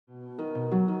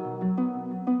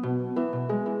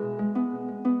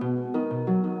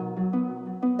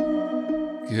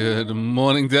Good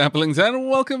morning, Dapplings, and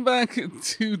welcome back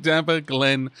to Dapper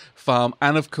Glen Farm,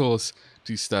 and of course,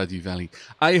 to Stardew Valley.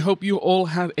 I hope you all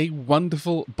had a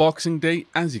wonderful Boxing Day,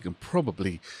 as you can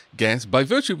probably guess, by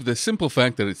virtue of the simple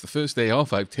fact that it's the first day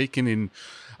off I've taken in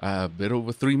a bit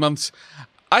over 3 months.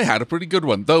 I had a pretty good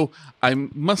one, though I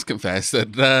must confess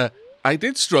that I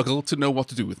did struggle to know what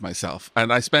to do with myself,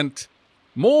 and I spent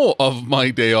more of my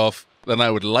day off than I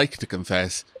would like to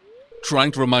confess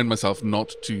trying to remind myself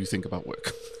not to think about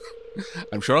work.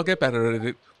 I'm sure I'll get better at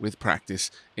it with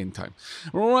practice in time.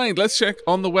 Right, let's check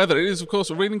on the weather. It is, of course,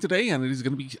 raining today, and it is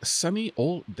going to be sunny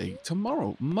all day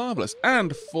tomorrow. Marvellous.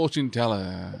 And fortune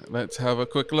teller. Let's have a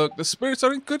quick look. The spirits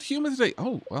are in good humour today.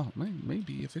 Oh, well,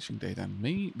 maybe a fishing day then.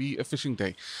 Maybe a fishing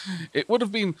day. It would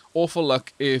have been awful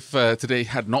luck if today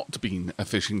had not been a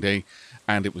fishing day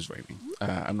and it was raining.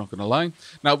 I'm not going to lie.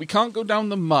 Now, we can't go down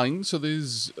the mine, so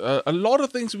there's a lot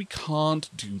of things we can't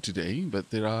do today, but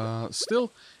there are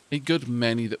still a good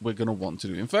many that we're going to want to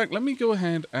do. In fact, let me go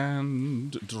ahead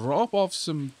and drop off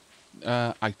some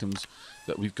items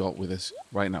that we've got with us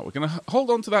right now. We're going to hold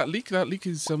on to that leek. That leek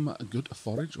is some good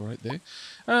forage right there.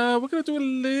 We're going to do a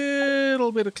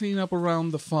little bit of cleanup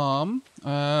around the farm.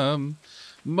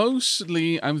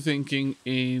 Mostly, I'm thinking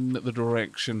in the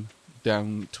direction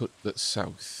down to the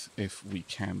south, if we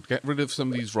can. Get rid of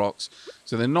some of these rocks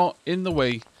so they're not in the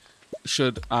way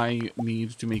should I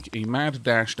need to make a mad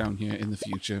dash down here in the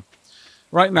future.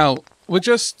 Right now, we're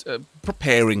just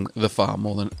preparing the farm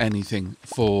more than anything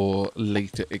for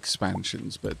later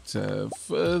expansions, but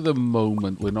for the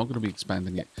moment, we're not going to be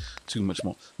expanding it too much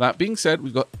more. That being said,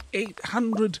 we've got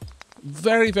 800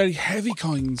 very, very heavy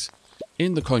coins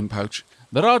in the coin pouch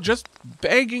that are just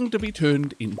begging to be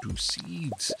turned into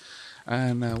seeds.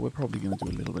 And we're probably going to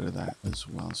do a little bit of that as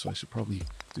well, so I should probably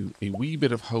do a wee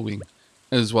bit of hoeing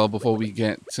as well before we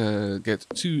get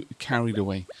too carried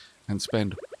away and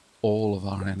spend all of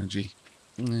our energy.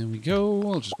 There we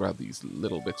go. I'll just grab these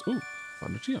little bits. Ooh,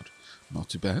 found a geode. Not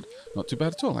too bad. Not too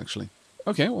bad at all, actually.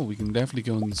 Okay, well, we can definitely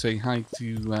go and say hi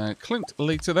to Clint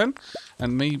later then,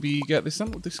 and maybe get this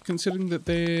done. Considering that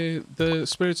the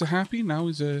spirits are happy, now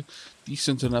is a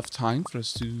decent enough time for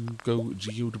us to go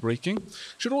geode breaking.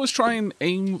 Should always try and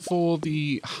aim for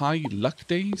the high luck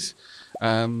days,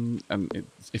 and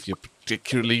if you're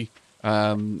particularly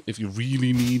if you're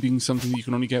really needing something that you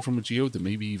can only get from a geode, then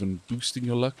maybe even boosting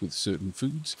your luck with certain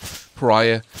foods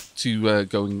prior to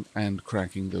going and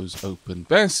cracking those open.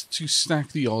 Best to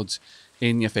stack the odds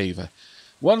in your favor.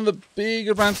 One of the big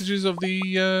advantages of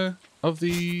the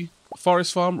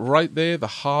forest farm right there, the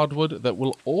hardwood that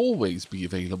will always be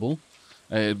available.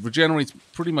 It regenerates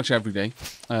pretty much every day,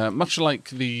 much like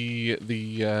the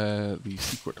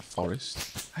secret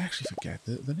forest. I actually forget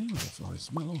the name of the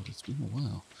forest. My lord, it's been a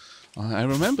while. I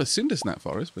remember Cindersnap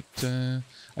Forest, but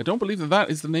I don't believe that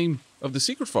is the name of the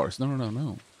secret forest. No.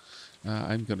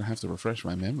 I'm going to have to refresh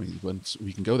my memory once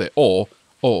we can go there.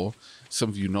 Or some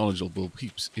of you knowledgeable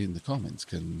peeps in the comments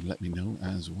can let me know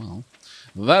as well.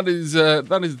 That is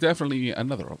definitely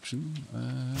another option.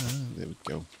 There we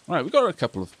go. All right, we've got a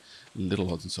couple of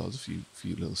little odds and sods, a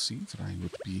few little seeds that I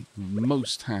would be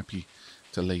most happy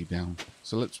to lay down.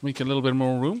 So let's make a little bit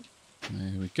more room.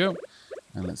 There we go.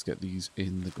 And let's get these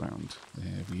in the ground.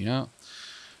 There we are.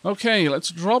 Okay, let's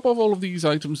drop off all of these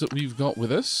items that we've got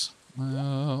with us.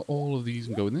 All of these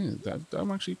can go in there.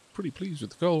 I'm actually pretty pleased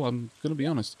with the goal, I'm going to be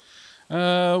honest.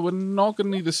 We're not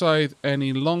going to need the scythe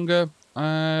any longer.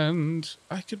 And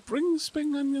I could bring the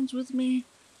spring onions with me.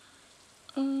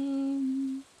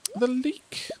 The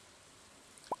leek.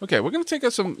 Okay, we're going to take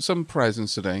out some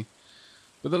presents today.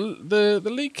 But the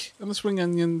leek and the spring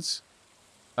onions...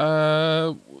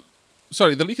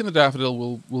 sorry, the leek and the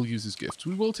daffodil will use as gifts.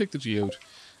 We will take the geode,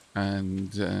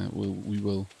 and we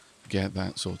will get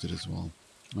that sorted as well.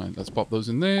 Right, let's pop those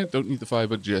in there. Don't need the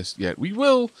fiber just yet. We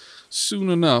will soon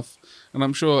enough, and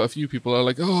I'm sure a few people are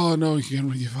like, "Oh no, you can't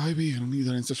bring your fiber. You don't need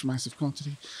that in such a massive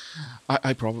quantity."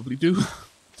 I probably do.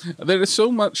 There is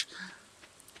so much.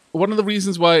 One of the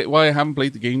reasons why I haven't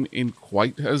played the game in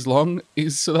quite as long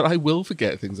is so that I will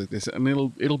forget things like this, and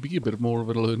it'll be a bit more of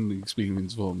a learning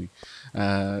experience for me.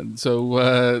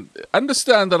 So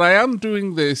understand that I am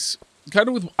doing this kind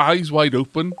of with eyes wide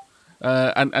open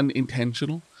and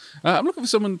intentional. I'm looking for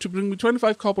someone to bring me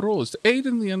 25 copper ores to aid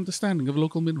in the understanding of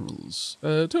local minerals.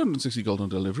 260 gold on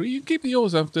delivery. You can keep the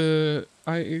ores after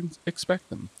I expect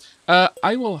them.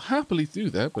 I will happily do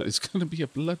that, but it's going to be a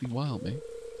bloody while, mate.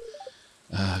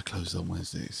 Closed on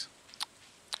Wednesdays.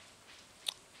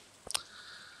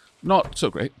 Not so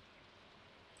great.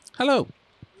 Hello.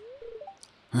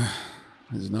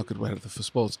 This is not good weather for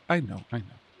sports. I know.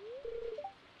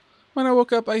 When I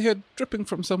woke up, I heard dripping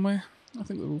from somewhere. I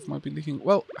think the roof might be leaking.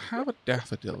 Well, have a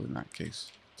daffodil in that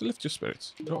case to lift your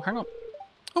spirits. Oh, hang on.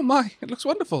 Oh my, it looks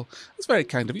wonderful. That's very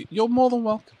kind of you. You're more than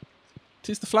welcome.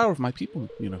 'Tis the flower of my people,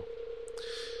 you know.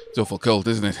 It's awful cold,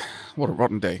 isn't it? What a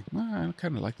rotten day. I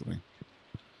kind of like the rain.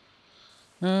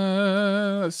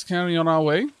 Let's carry on our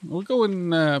way. We'll go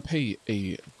and pay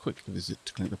a quick visit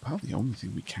to clean up. Well, the only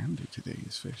thing we can do today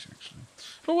is fish, actually.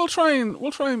 But we'll try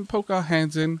and poke our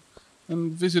heads in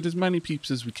and visit as many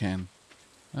peeps as we can.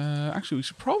 Actually, we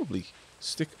should probably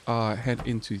stick our head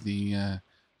into the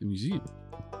museum.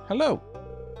 Hello.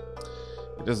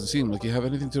 It doesn't seem like you have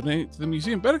anything to donate to the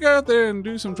museum. Better go out there and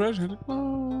do some treasure hunting.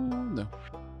 Oh, no.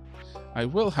 I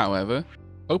will, however,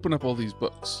 open up all these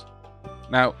books.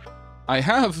 Now, I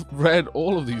have read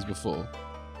all of these before,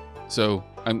 so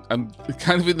I'm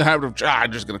kind of in the habit of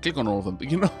I'm just going to click on all of them.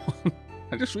 But you know,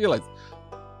 I just realized,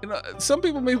 you know, some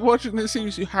people may be watching this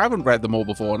series who haven't read them all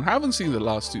before and haven't seen the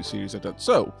last 2 series I've done.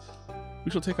 So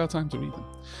we shall take our time to read them.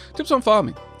 Tips on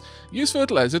farming. Use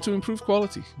fertilizer to improve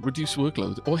quality, reduce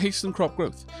workload, or hasten crop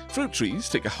growth. Fruit trees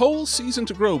take a whole season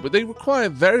to grow, but they require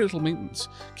very little maintenance.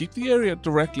 Keep the area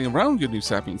directly around your new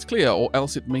saplings clear, or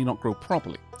else it may not grow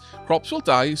properly. Crops will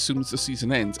die as soon as the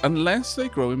season ends, unless they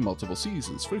grow in multiple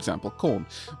seasons. For example, corn,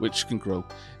 which can grow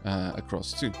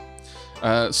across too.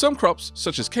 Some crops,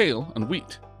 such as kale and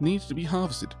wheat, need to be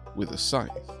harvested with a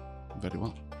scythe. Very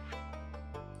well.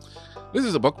 This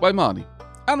is a book by Marnie.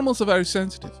 Animals are very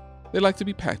sensitive. They like to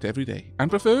be pet every day and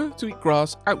prefer to eat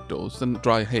grass outdoors than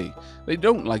dry hay. They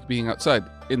don't like being outside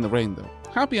in the rain though.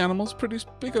 Happy animals produce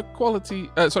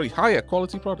higher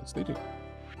quality products. They do.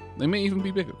 They may even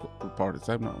be bigger products,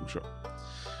 I'm not sure.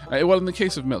 Well, in the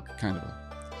case of milk, kind of.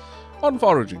 On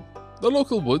foraging. The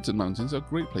local woods and mountains are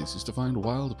great places to find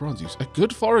wild produce. A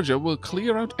good forager will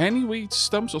clear out any weeds,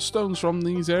 stumps, or stones from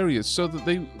these areas so that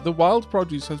the wild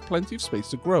produce has plenty of space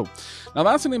to grow. Now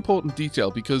that's an important detail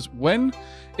because when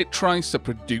it tries to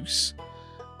produce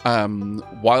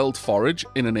wild forage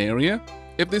in an area,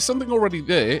 if there's something already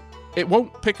there, it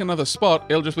won't pick another spot.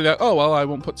 It'll just be like, oh, well, I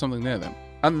won't put something there then.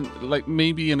 And like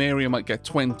maybe an area might get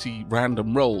 20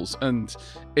 random rolls, and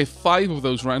if 5 of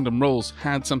those random rolls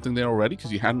had something there already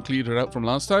because you hadn't cleared it out from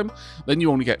last time, then you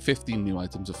only get 15 new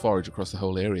items of forage across the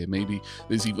whole area. Maybe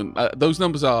there's even those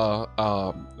numbers are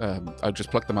I just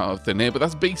plucked them out of thin air, but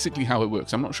that's basically how it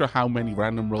works. I'm not sure how many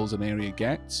random rolls an area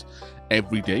gets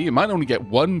every day. It might only get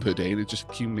 1 per day, and it just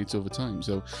accumulates over time.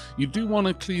 So you do want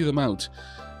to clear them out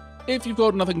if you've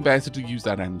got nothing better to use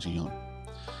that energy on.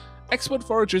 Expert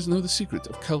foragers know the secret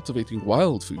of cultivating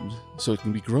wild food so it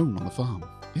can be grown on the farm.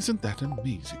 Isn't that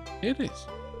amazing? It is.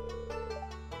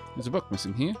 There's a book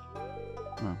missing here.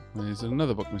 Oh, there's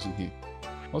another book missing here.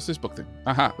 What's this book thing?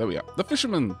 Aha, there we are. The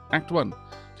Fisherman, Act 1.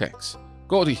 Text.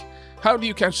 Gordy, how do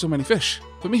you catch so many fish?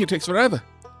 For me, it takes forever.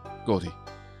 Gordy,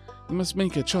 you must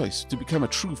make a choice to become a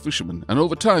true fisherman, and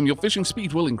over time, your fishing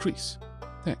speed will increase.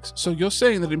 Text. So you're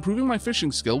saying that improving my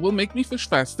fishing skill will make me fish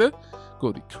faster?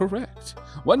 Gordy, correct.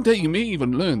 One day you may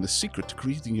even learn the secret to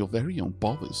creating your very own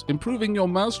bobbers, improving your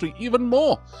mastery even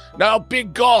more. Now be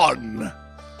gone!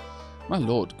 My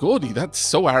lord, Gordy, that's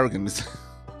so arrogant.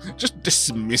 Just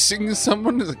dismissing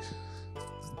someone? Like,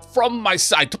 from my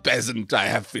sight, peasant, I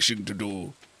have fishing to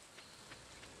do.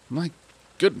 My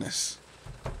goodness.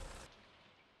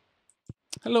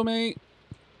 Hello, mate.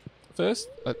 First,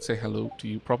 let's say hello to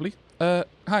you properly.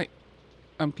 Hi.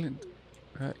 I'm Clint.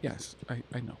 Yes,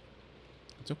 I know.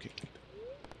 It's okay, Clint.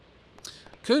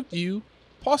 Could you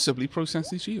possibly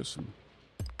process these geos for me?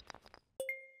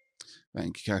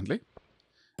 Thank you kindly.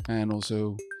 And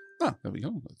also, there we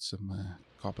go. Got some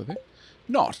copper there.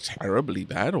 Not terribly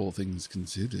bad, all things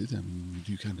considered. I mean, we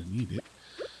do kind of need it.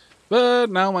 But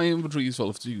now my inventory is full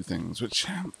of 2 things, which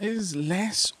is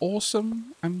less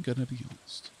awesome, I'm gonna be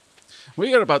honest.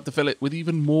 We are about to fill it with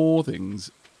even more things,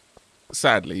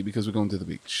 sadly, because we're going to the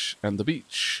beach. And the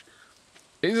beach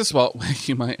is a spot where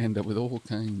you might end up with all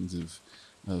kinds of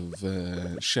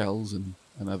shells and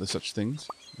other such things.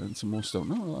 And some more stone.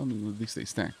 No, I mean, at least they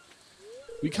stack.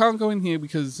 We can't go in here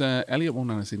because Elliot won't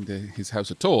let us into his house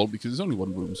at all because there's only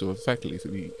 1 room, so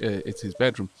effectively it's his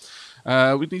bedroom.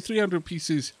 We'd need 300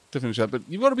 pieces to finish that, but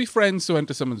you've got to be friends to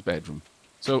enter someone's bedroom.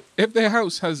 So if their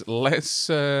house has less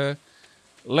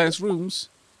rooms,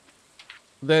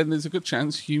 then there's a good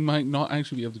chance you might not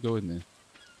actually be able to go in there.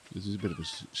 This is a bit of a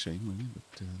shame, really,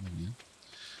 but there we are.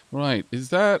 Right,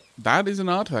 that is an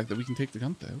artifact that we can take to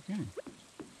Gunther. Okay.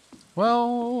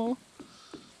 Well,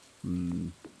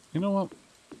 you know what?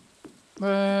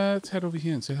 Let's head over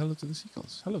here and say hello to the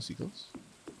seagulls. Hello, seagulls.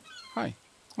 Hi.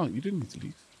 Oh, you didn't need to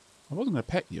leave. I wasn't going to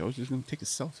pet you. I was just going to take a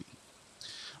selfie.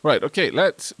 Right, okay,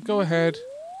 let's go ahead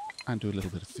and do a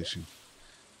little bit of fishing.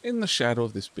 in the shadow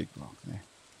of this big rock there.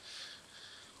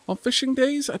 On fishing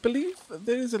days, I believe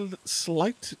there is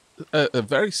a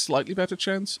very slightly better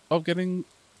chance of getting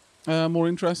more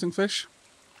interesting fish,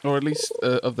 or at least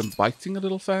of them biting a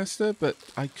little faster, but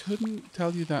I couldn't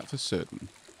tell you that for certain.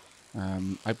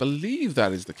 I believe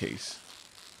that is the case.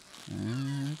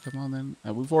 Come on then.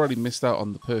 We've already missed out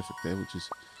on the perfect there, which is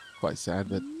quite sad,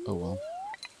 but oh well.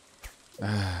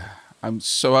 I'm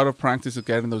so out of practice of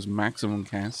getting those maximum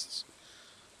casts.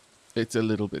 It's a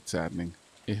little bit saddening,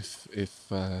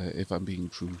 if I'm being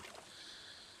true.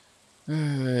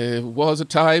 It was a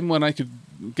time when I could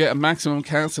get a maximum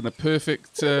cast and a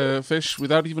perfect fish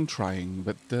without even trying,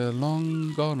 but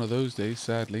long gone are those days,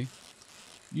 sadly.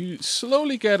 You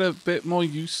slowly get a bit more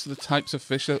used to the types of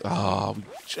fish. We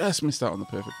just missed out on the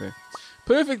perfect there.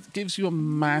 Perfect gives you a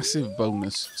massive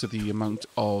bonus to the amount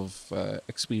of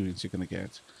experience you're going to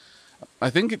get. I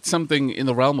think it's something in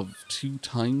the realm of 2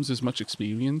 times as much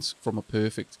experience from a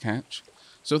perfect catch.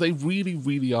 So they really,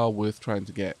 really are worth trying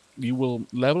to get. You will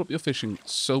level up your fishing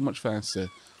so much faster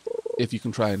if you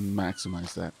can try and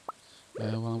maximize that.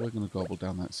 Well, we're going to gobble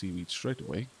down that seaweed straight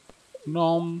away.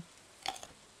 Nom.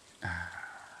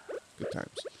 Good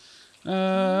times.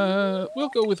 We'll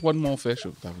go with one more fish.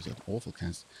 Oh, that was an awful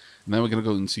cast. And then we're going to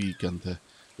go and see Gunther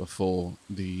before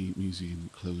the museum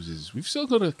closes. We've still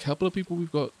got a couple of people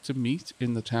we've got to meet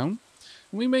in the town.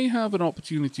 And we may have an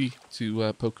opportunity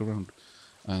to poke around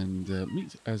and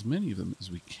meet as many of them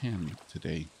as we can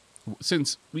today.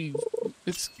 Since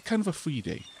it's kind of a free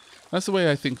day. That's the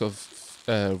way I think of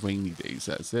rainy days.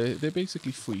 They're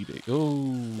basically free day.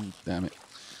 Oh, damn it.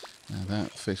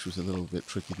 That fish was a little bit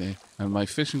tricky there. And my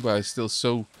fishing bar is still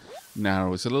so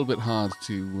narrow. It's a little bit hard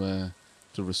to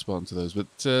respond to those.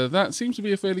 But that seems to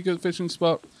be a fairly good fishing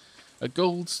spot. A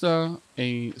gold star,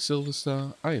 a silver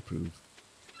star. I approve.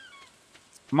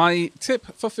 My tip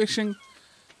for fishing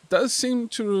does seem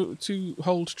to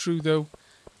hold true, though,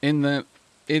 in that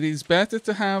it is better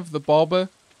to have the bobber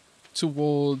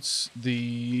towards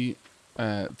the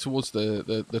bar,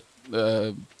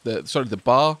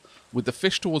 with the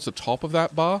fish towards the top of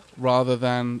that bar rather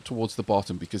than towards the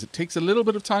bottom, because it takes a little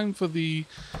bit of time for the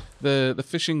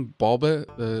fishing bobber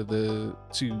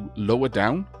to lower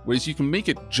down, whereas you can make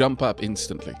it jump up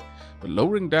instantly. But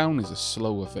lowering down is a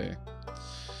slow affair.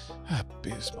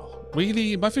 Abysmal.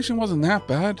 Really? My fishing wasn't that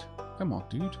bad? Come on,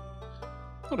 dude.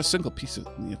 Not a single piece of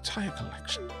the entire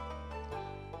collection.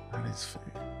 That is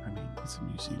fair. I mean, it's a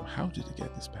museum. How did it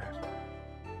get this bad?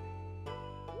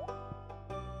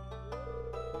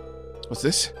 What's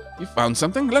this? You found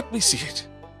something? Let me see it.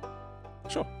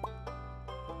 Sure.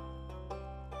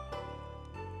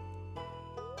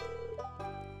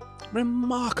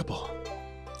 Remarkable.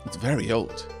 It's very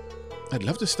old. I'd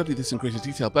love to study this in greater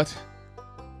detail, but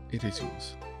it is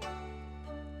yours.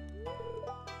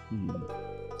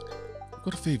 I've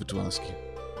got a favor to ask you.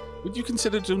 Would you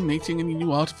consider donating any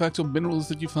new artifacts or minerals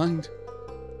that you find?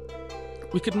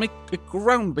 We could make a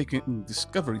groundbreaking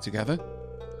discovery together.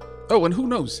 Oh, and who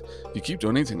knows? If you keep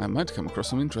donating, I might come across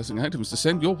some interesting items to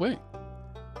send your way.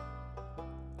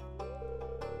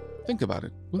 Think about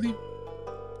it, will you?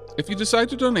 If you decide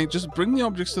to donate, just bring the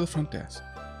objects to the front desk.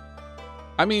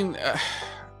 I mean,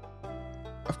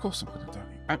 of course I'm going to donate.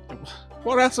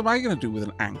 What else am I going to do with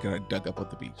an anchor I dug up at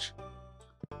the beach?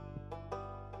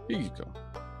 Here you go.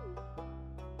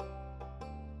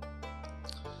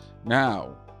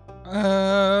 Now,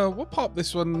 we'll pop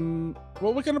this one.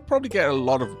 Well, we're going to probably get a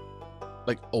lot of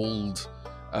like old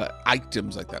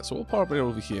items like that, so we'll pop it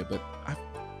over here. But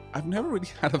I've never really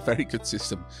had a very good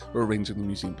system for arranging the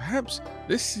museum. Perhaps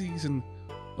this season,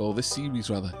 or this series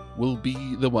rather, will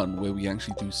be the one where we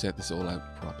actually do set this all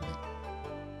out properly.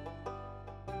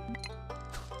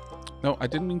 No, I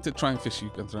didn't mean to try and fish you,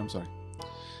 Gunther. I'm sorry.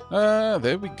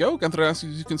 There we go. Gunther asks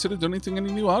you to consider donating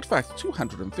any new artifacts.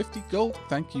 250 gold.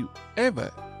 Thank you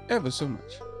ever so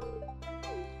much.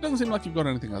 Doesn't seem like you've got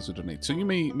anything else to donate, so you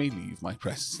may leave my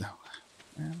presence now.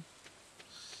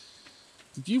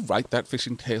 Did you write that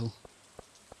fishing tale?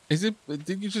 Did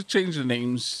you just change the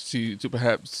names to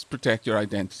perhaps protect your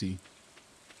identity?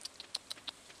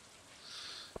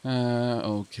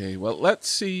 Okay, well, let's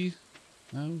see.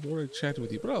 I've already chatted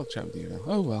with you, but I'll chat with you now.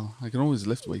 Oh, well, I can always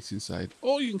lift weights inside.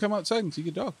 Or you can come outside and see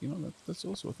your dog. You know, that's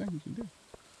also a thing you can do.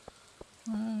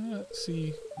 Let's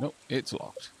see. Nope, it's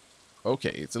locked.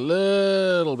 Okay, it's a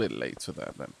little bit late for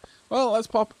that then. Well, let's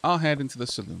pop our head into the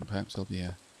saloon. Perhaps there'll be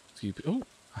a few people.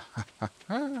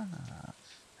 Oh,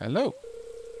 hello.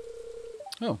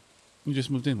 Oh, you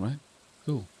just moved in, right?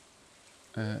 Cool.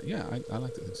 Yeah, I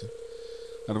like to think so.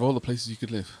 Out of all the places you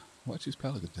could live, why choose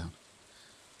Pelican Town?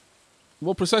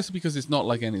 Well, precisely because it's not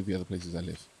like any of the other places I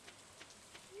live.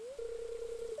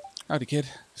 Howdy, kid.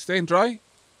 Staying dry?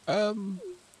 In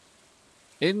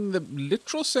the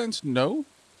literal sense, no.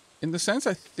 In the sense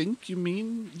I think you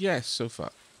mean, yes, so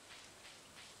far.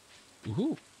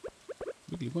 Ooh,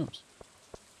 wiggly worms.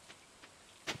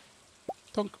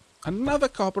 Tonk. Another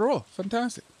copper ore.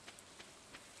 Fantastic.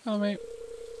 Hello, mate.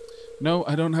 No,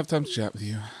 I don't have time to chat with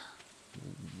you.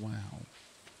 Wow.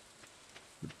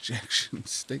 Rejection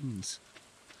stings.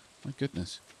 My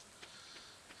goodness.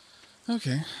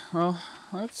 Okay, well,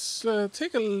 let's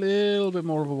take a little bit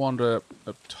more of a wander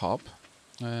up top.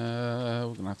 We're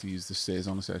going to have to use the stairs.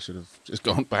 Honestly, I should have just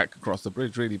gone back across the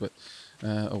bridge, really, but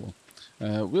oh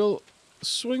well. We'll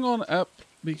swing on up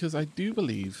because I do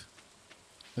believe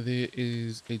there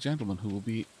is a gentleman who will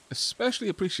be especially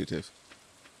appreciative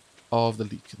of the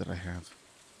leek that I have.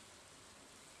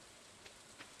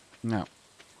 Now,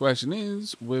 question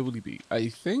is, where will he be? I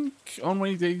think on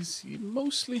rainy days he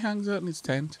mostly hangs out in his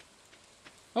tent.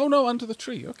 Oh no, under the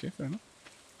tree. Okay, fair enough.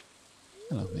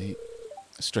 Hello, mate.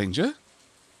 A stranger?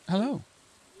 Hello.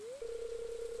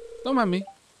 Don't mind me.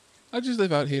 I just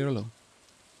live out here alone.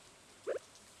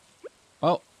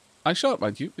 Well, I shan't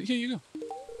mind you, but here you go.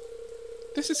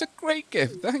 This is a great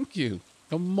gift, thank you.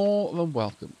 You're more than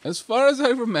welcome. As far as I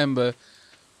remember,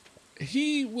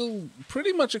 he will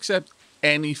pretty much accept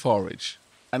any forage,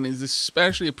 and is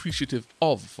especially appreciative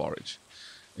of forage.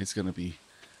 It's going to be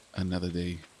another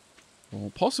day, or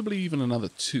possibly even another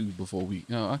 2 before we...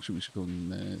 No, actually, we should go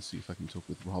and see if I can talk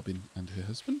with Robin and her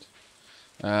husband.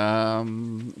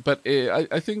 But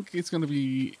I think it's going to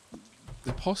be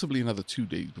possibly another 2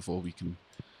 days before we can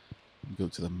go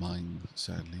to the mine,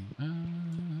 sadly.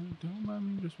 Don't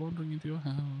mind me just wandering into your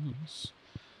house.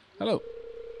 Hello.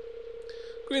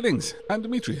 Greetings, I'm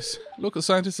Demetrius, local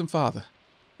scientist and father.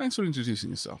 Thanks for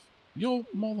introducing yourself. You're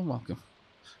more than welcome.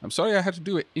 I'm sorry I had to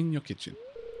do it in your kitchen.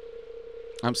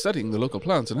 I'm studying the local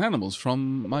plants and animals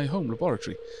from my home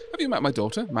laboratory. Have you met my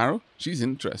daughter, Maro? She's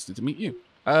interested to meet you.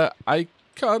 I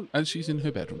can't, and she's in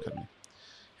her bedroom currently.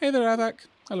 Hey there, Aavak.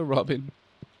 Hello, Robin.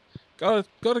 Gotta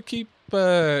keep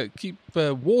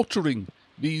watering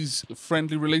these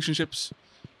friendly relationships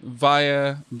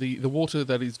via the water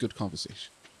that is good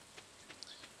conversation.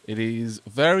 It is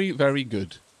very, very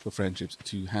good for friendships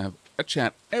to have a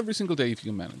chat every single day if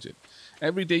you can manage it.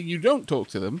 Every day you don't talk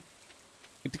to them,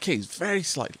 it decays very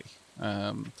slightly.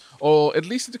 Or at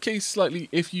least it decays slightly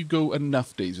if you go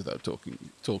enough days without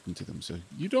talking to them. So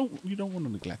you don't want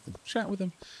to neglect them. Chat with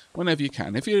them whenever you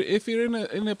can. If you're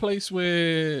in a place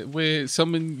where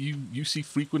someone you see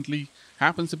frequently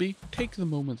happens to be, take the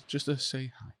moment just to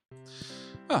say hi.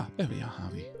 Ah, there we are,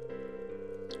 Harvey.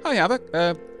 Hi,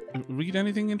 Aavak. Read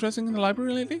anything interesting in the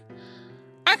library lately?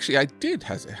 Actually, I did,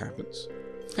 as it happens.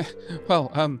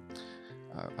 Well,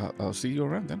 I'll see you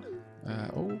around then.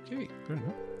 Okay, fair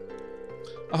enough.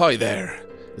 Ahoy there.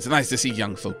 It's nice to see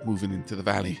young folk moving into the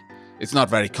valley. It's not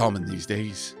very common these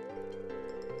days.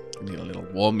 I need a little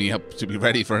warm me up to be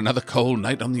ready for another cold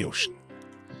night on the ocean.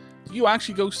 Do you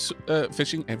actually go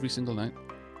fishing every single night?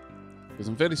 Because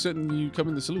I'm fairly certain you come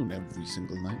in the saloon every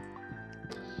single night.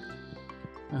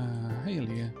 Hey,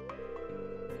 Aaliyah.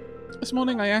 This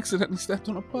morning I accidentally stepped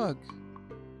on a bug.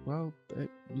 Well, it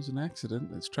was an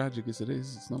accident. As tragic as it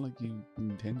is, it's not like you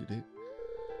intended it.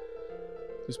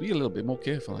 Just be a little bit more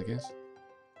careful, I guess.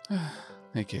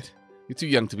 Hey, kid. You're too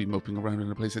young to be moping around in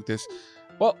a place like this.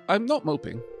 Well, I'm not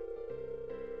moping.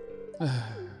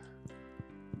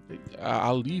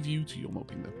 I'll leave you to your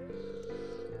moping, though.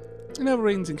 It never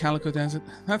rains in Calico Desert.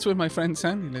 That's where my friend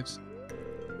Sandy lives.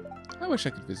 I wish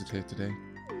I could visit her today.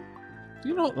 Do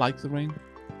you not like the rain?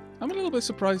 I'm a little bit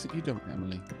surprised that you don't,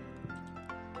 Emily.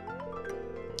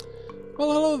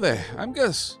 Well, hello there. I'm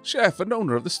Gus, chef and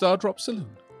owner of the Stardrop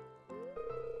Saloon.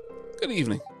 Good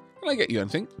evening. Can I get you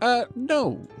anything?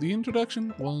 No. The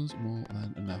introduction was more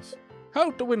than enough. How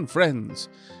to win friends.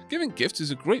 Giving gifts is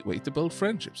a great way to build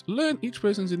friendships. Learn each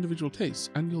person's individual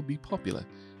tastes, and you'll be popular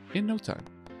in no time.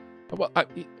 Well, I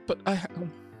have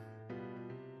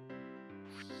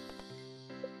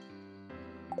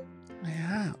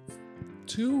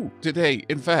 2 today,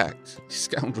 in fact.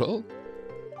 Scoundrel.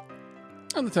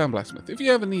 I'm the town blacksmith. If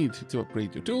you ever need to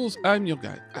upgrade your tools, I'm your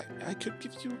guy. I could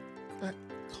give you that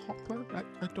copper.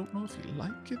 I don't know if you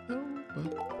like it, though,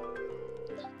 but...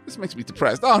 This makes me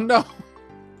depressed. Oh, no!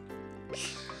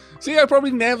 See, I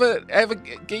probably never, ever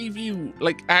gave you,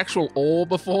 like, actual ore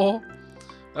before.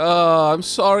 Oh, I'm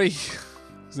sorry.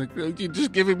 It's like, you're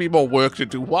just giving me more work to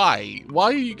do. Why? Why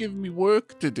are you giving me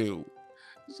work to do?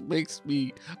 This makes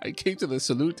me... I came to the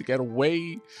saloon to get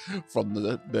away from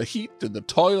the heat and the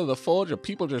toil of the forge, and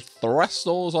people just thrust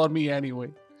those on me anyway.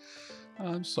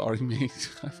 I'm sorry, mate.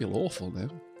 I feel awful now.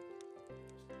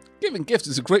 Giving gifts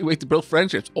is a great way to build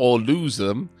friendships or lose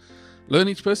them. Learn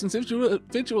each person's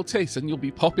individual tastes and you'll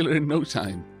be popular in no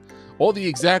time. Or the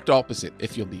exact opposite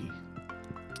if you're me.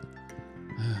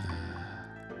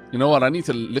 You know what? I need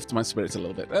to lift my spirits a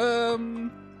little bit.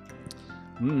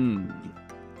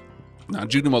 Now,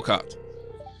 Junimo card.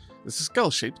 This is a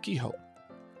skull-shaped keyhole.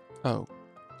 Oh.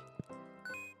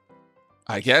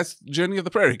 I guess Journey of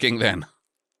the Prairie King then.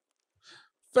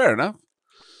 Fair enough.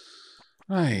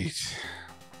 Right.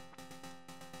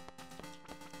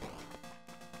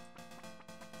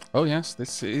 Oh yes,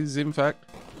 this is in fact...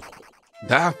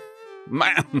 Ah,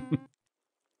 man!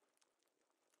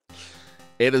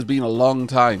 It has been a long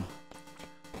time.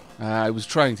 I was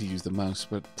trying to use the mouse,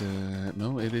 but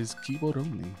no, it is keyboard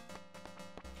only.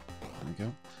 There we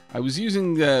go. I was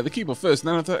using the keyboard first, and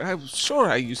then I thought, I was sure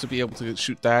I used to be able to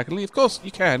shoot diagonally. Of course,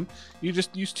 you can. You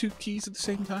just use 2 keys at the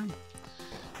same time.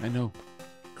 I know.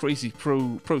 Crazy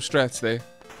pro strats there.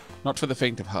 Not for the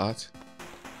faint of heart.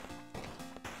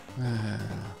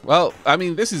 Well, I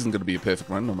mean, this isn't going to be a perfect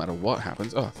run, no matter what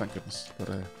happens. Oh, thank goodness. Got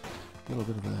a little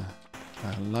bit of a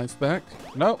life back.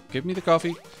 No, give me the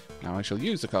coffee. Now I shall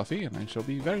use the coffee, and I shall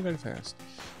be very, very fast.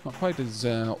 Not quite as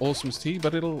awesome as tea,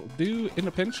 but it'll do in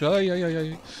a pinch.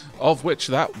 Of which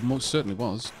that most certainly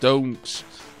was. Don't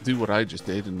do what I just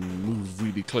did and move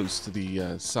really close to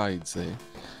the sides there.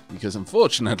 Because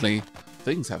unfortunately,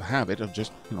 things have a habit of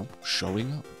just, you know,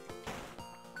 showing up.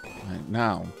 Right,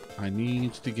 now, I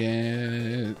need to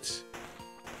get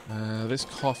this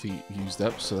coffee used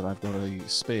up so that I've got a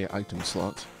spare item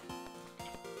slot.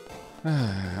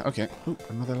 Okay. Ooh,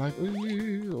 another life.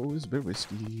 Ooh, always a bit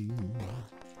risky.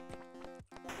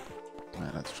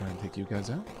 Alright, let's try and take you guys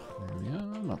out. There we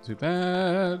are. Not too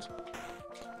bad.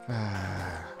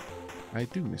 I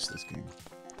do miss this game.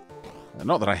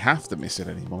 Not that I have to miss it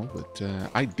anymore, but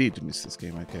I did miss this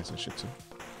game, I guess I should say.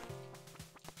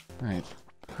 Right.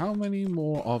 How many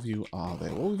more of you are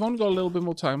there? Well, we've only got a little bit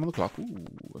more time on the clock. Ooh,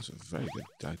 that's a very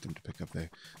good item to pick up there.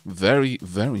 Very,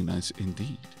 very nice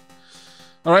indeed.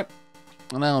 Alright.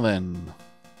 Now then,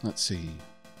 let's see.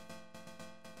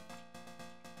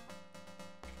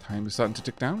 Time is starting to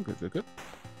tick down. Good, good, good.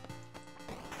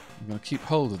 I'm going to keep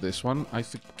hold of this one. I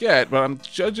forget, but I'm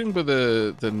judging by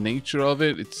the nature of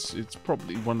it. It's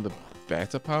probably one of the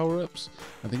better power-ups.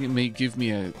 I think it may give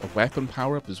me a weapon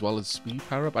power-up as well as speed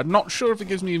power-up. I'm not sure if it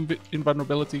gives me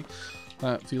invulnerability.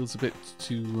 That feels a bit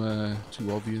too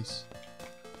obvious.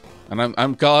 And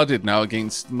I'm guarded now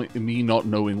against me not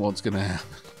knowing what's going to happen.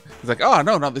 It's like, oh,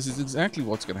 no, this is exactly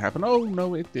what's going to happen. Oh,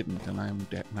 no, it didn't, and I am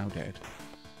now dead.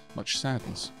 Much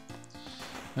sadness.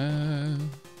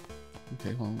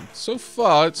 Okay, well, so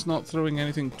far it's not throwing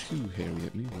anything too hairy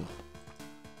at me, but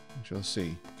we shall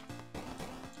see.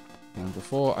 And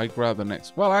before I grab the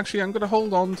next... Well, actually, I'm going to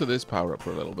hold on to this power-up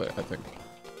for a little bit, I think.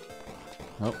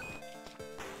 Oh.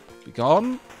 Be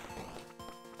gone.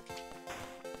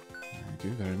 Thank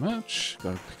you very much.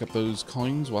 Got to pick up those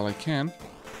coins while I can.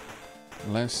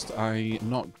 Lest I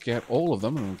not get all of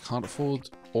them and can't afford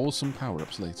awesome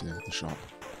power-ups later at the shop.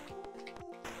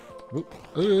 Oop.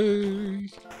 Hey.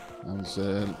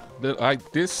 I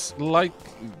dislike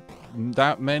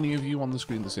that many of you on the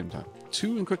screen at the same time.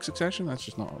 2 in quick succession? That's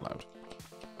just not allowed.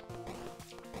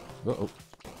 Uh-oh.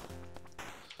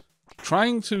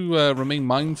 Trying to remain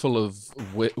mindful of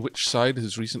which side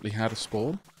has recently had a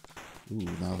spawn. Ooh,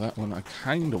 now that one I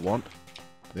kind of want.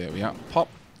 There we are. Pop.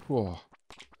 Whoa.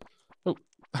 Oh,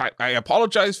 I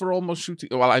apologize for almost shooting.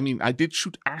 Well, I mean, I did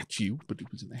shoot at you, but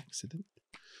it was an accident.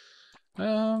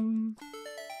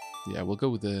 Yeah, we'll go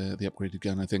with the upgraded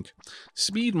gun, I think.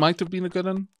 Speed might have been a good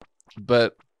one,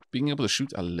 but being able to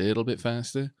shoot a little bit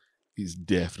faster is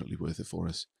definitely worth it for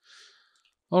us.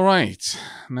 All right,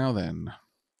 now then.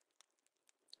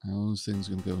 How's things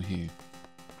going to go here?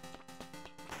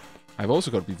 I've also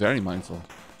got to be very mindful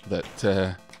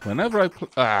that whenever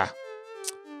I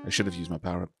should have used my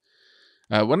power-up.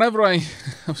 Whenever I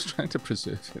was trying to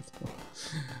preserve it.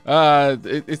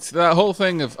 It's that whole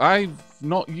thing of I've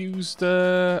not used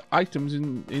items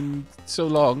in so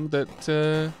long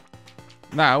that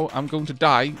now I'm going to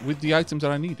die with the items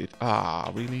that I needed.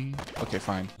 Ah, really? Okay,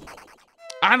 fine.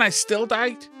 And I still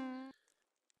died?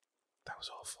 That was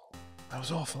awful. That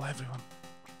was awful, everyone.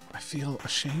 I feel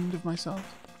ashamed of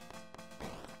myself.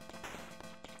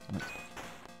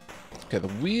 Okay, the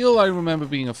wheel I remember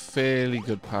being a fairly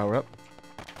good power-up.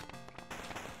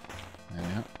 There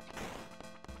we are.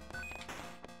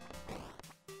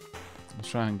 Let's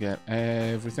try and get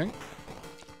everything.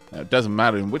 Now, it doesn't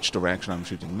matter in which direction I'm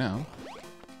shooting now.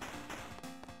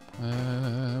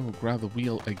 We'll grab the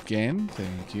wheel again.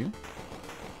 Thank you.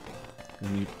 We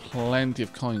need plenty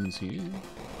of coins here.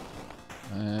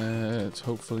 Let's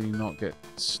hopefully not get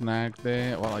snagged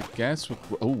there. Well, I guess we're...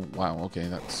 Oh, wow. Okay,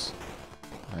 that's...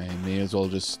 I may as well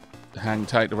just hang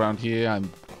tight around here.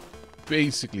 I'm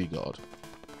basically God.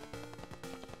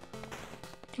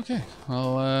 Okay,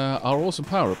 well, our awesome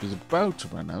power-up is about to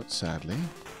run out, sadly.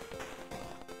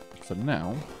 For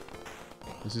now,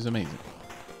 this is amazing.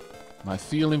 I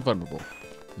feel invulnerable.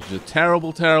 Which is a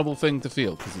terrible, terrible thing to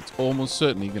feel, because it's almost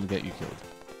certainly going to get you killed.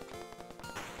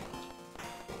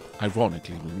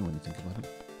 Ironically, really, when you think about it.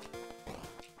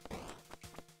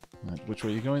 Right, which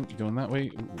way are you going? You're going that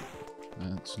way? Ooh,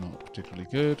 that's not particularly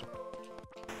good.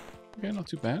 Okay, not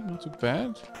too bad, not too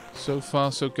bad. So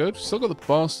far, so good. Still got the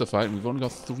boss to fight, and we've only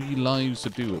got 3 lives to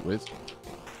do it with.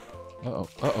 Uh-oh,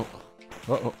 uh-oh,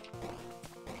 uh-oh.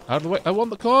 Out of the way. I want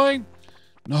the coin!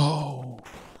 No!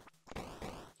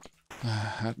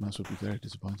 Atmos would be very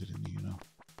disappointed in me, you know.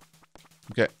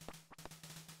 Okay.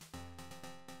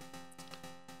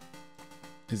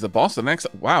 Is the boss the next...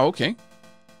 Wow, okay.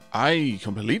 I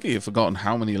completely have forgotten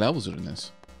how many levels are in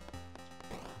this.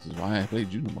 This is why I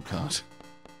played Junior Card.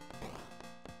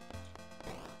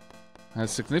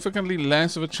 Has significantly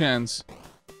less of a chance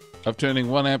of turning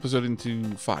 1 episode into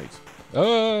 5.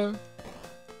 I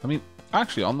mean,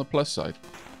 actually, on the plus side,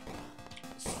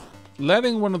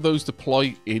 letting one of those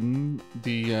deploy in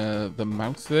the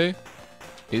mouth there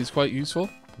is quite useful.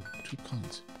 Ooh, 2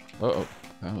 coins. Uh-oh.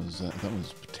 That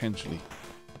was potentially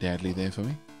deadly there for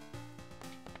me.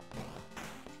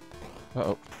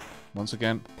 Uh-oh. Once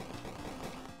again.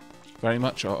 Very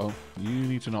much uh-oh. You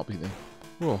need to not be there.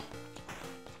 Whoa.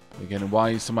 They're getting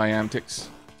wise to my antics.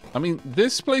 I mean,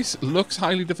 this place looks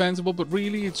highly defensible, but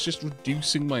really it's just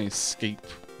reducing my escape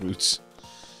routes.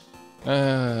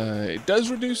 It does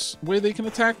reduce where they can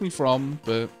attack me from,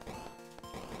 but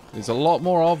there's a lot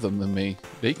more of them than me.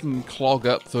 They can clog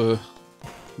up the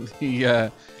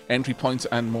entry points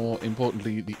and, more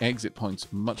importantly, the exit points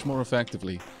much more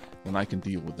effectively than I can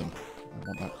deal with them. I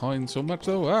want that coin so much,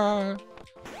 though. Ah!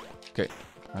 Okay.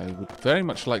 I would very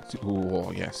much like to...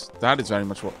 Oh, yes. That is very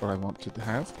much what I want to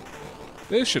have.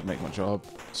 This should make my job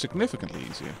significantly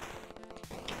easier.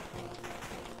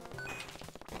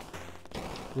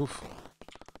 Oof.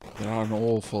 There are an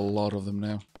awful lot of them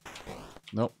now.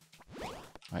 Nope.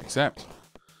 I accept.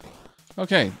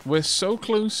 Okay, we're so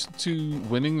close to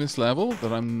winning this level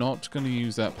that I'm not going to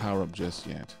use that power-up just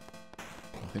yet.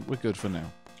 I think we're good for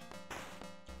now.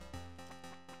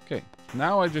 Okay,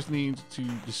 now I just need to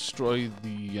destroy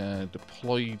the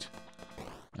deployed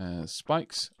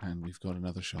spikes, and we've got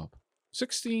another shop.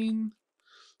 16.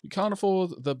 We can't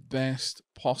afford the best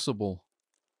possible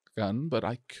gun, but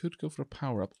I could go for a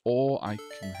power-up, or I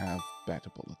can have better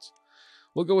bullets.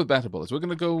 We'll go with better bullets. We're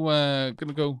gonna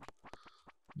go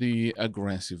the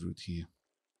aggressive route here.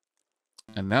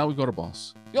 And now we've got a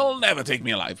boss. You'll never take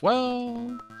me alive.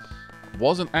 Well,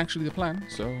 wasn't actually the plan,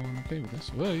 so I'm okay with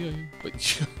this. Well, yeah. But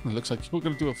it looks like you're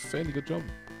gonna do a fairly good job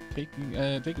taking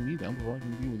me down before I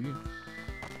can deal with you.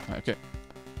 Right, okay.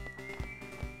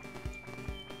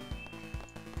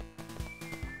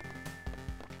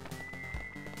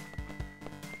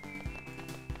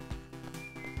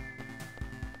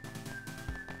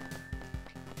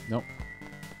 Nope.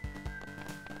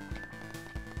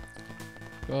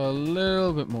 Got a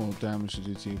little bit more damage to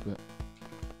do to you, but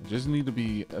I just need to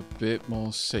be a bit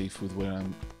more safe with where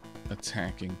I'm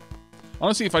attacking.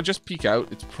 Honestly, if I just peek out,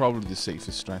 it's probably the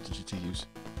safest strategy to use.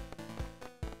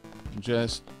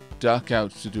 Just duck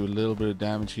out to do a little bit of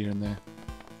damage here and there.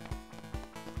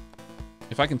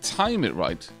 If I can time it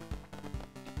right,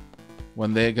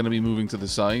 when they're going to be moving to the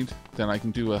side, then I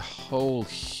can do a whole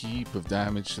heap of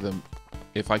damage to them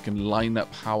if I can line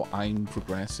up how I'm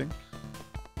progressing.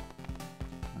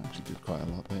 I actually did quite a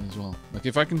lot there as well. Like,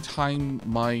 if I can time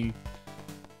my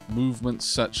movements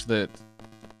such that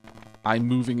I'm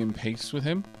moving in pace with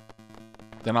him,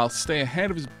 then I'll stay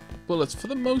ahead of his bullets for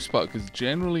the most part, because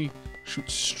generally shoot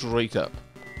straight up.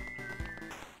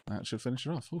 That should finish it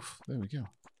off. Oof, there we go.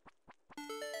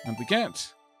 And we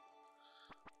get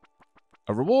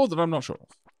a reward that I'm not sure of.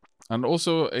 And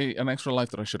also an extra life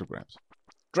that I should have grabbed.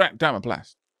 Damn it,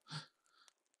 blast.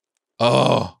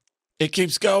 Oh, it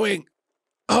keeps going.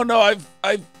 Oh no,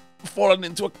 I've fallen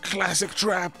into a classic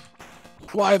trap.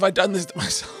 Why have I done this to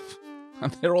myself?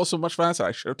 And they're also much faster.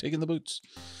 I should have taken the boots.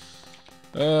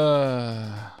 Here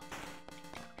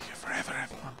forever,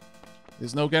 everyone.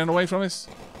 There's no getting away from this.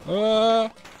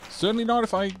 Certainly not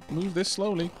if I move this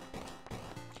slowly.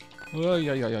 Yeah.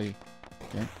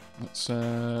 Okay, let's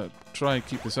try and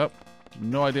keep this up.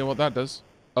 No idea what that does.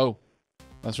 Oh.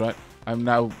 That's right. I'm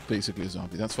now basically a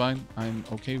zombie. That's fine. I'm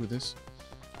okay with this.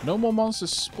 No more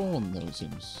monsters spawn, though, it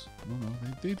seems. No,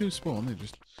 they do spawn.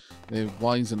 They're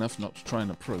wise enough not to try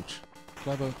and approach.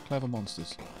 Clever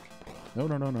monsters. No.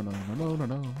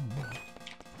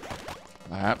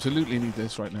 I absolutely need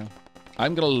this right now.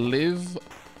 I'm going to live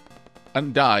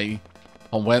and die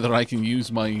on whether I can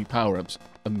use my power-ups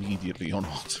immediately or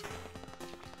not.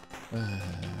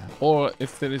 Or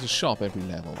if there is a shop every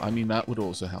level. I mean, that would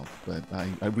also help. But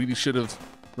I really should have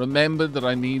remembered that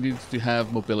I needed to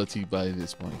have mobility by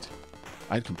this point.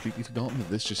 I'd completely forgotten that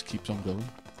this just keeps on going.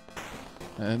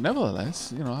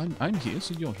 Nevertheless, you know, I'm here,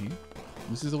 so you're here.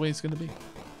 This is the way it's going to be.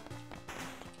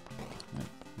 Right,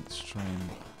 let's try and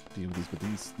deal with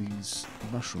these. But these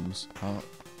mushrooms are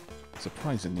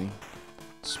surprisingly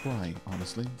spry,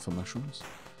 honestly, for mushrooms.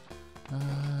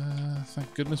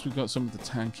 Thank goodness we've got some of the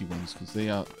tanky ones, because they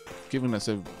are giving us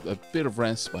a bit of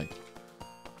respite.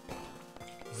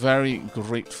 Very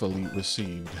gratefully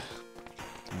received.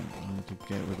 Right, I need to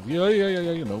get rid of you.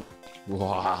 Yeah, you know.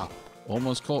 Wow.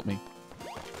 Almost caught me.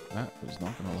 That was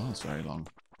not going to last very long.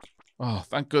 Oh,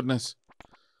 thank goodness.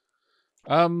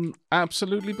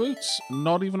 Absolutely boots.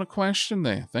 Not even a question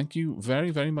there. Thank you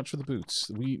very, very much for the boots.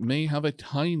 We may have a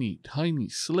tiny, tiny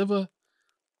sliver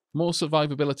more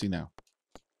survivability now.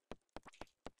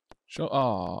 Show.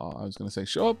 Oh, I was going to say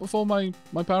show up before my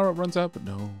power-up runs out, but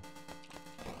no.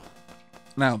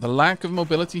 Now, the lack of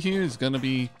mobility here is going to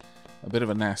be a bit of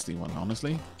a nasty one,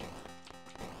 honestly.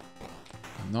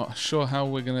 I'm not sure how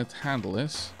we're going to handle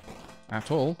this at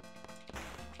all.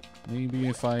 Maybe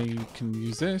if I can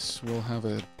use this, we'll have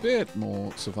a bit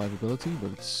more survivability,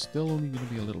 but it's still only going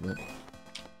to be a little bit.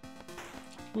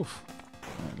 Oof.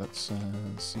 Right, let's see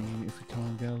if we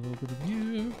can't get a little bit of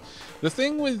you. The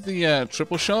thing with the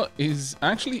triple shot is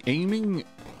actually aiming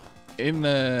in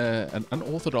an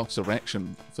unorthodox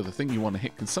direction for the thing you want to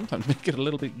hit can sometimes make it a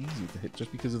little bit easier to hit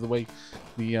just because of the way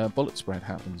the bullet spread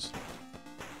happens.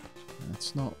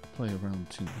 Let's not play around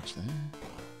too much there.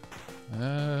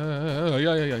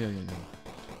 Yeah.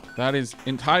 That is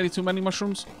entirely too many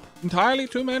mushrooms. Entirely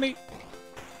too many.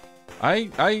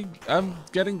 I am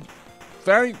getting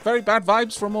very, very bad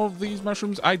vibes from all of these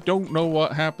mushrooms. I don't know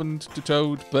what happened to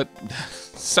Toad, but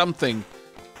something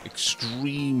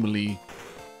extremely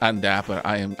undapper.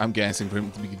 I'm guessing for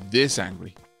him to be this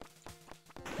angry.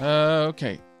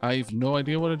 Okay. I have no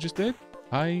idea what I just did.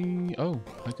 I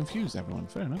confused everyone.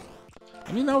 Fair enough.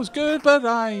 I mean, that was good, but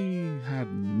I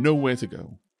had nowhere to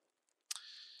go.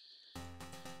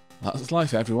 That's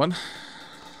life, everyone.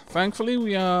 Thankfully,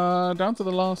 we are down to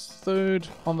the last third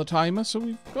on the timer, so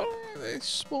we've got a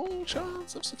small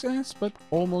chance of success, but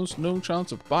almost no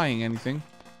chance of buying anything.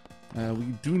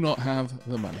 We do not have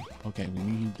the money. Okay, we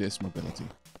need this mobility.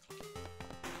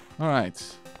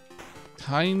 Alright.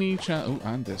 Tiny chance... Oh,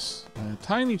 and this.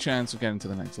 Tiny chance of getting to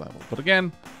the next level. But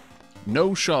again,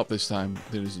 no shop this time.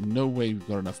 There is no way we've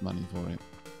got enough money for it.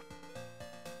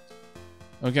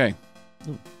 Okay.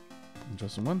 Ooh,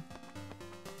 interesting one.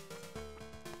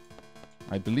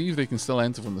 I believe they can still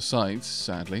enter from the sides,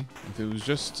 sadly. If it was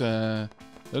just the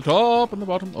top and the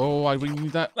bottom. Oh, I really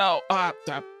need that. No!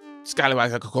 That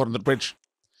scallywag I got caught on the bridge.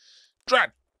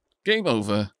 Drat! Game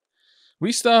over.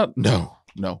 Restart? No.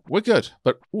 We're good.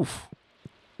 But, oof.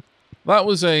 That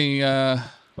was a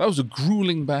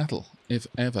grueling battle, if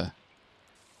ever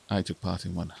I took part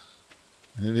in one.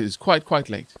 And it is quite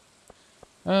late.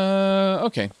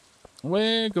 Okay.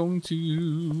 We're going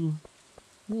to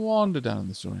wander down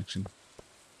this direction.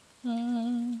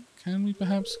 Can we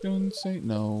perhaps go and say...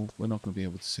 No, we're not going to be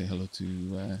able to say hello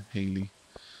to Haley.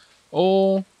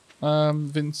 Or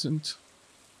Vincent.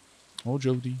 Or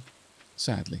Jody.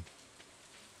 Sadly.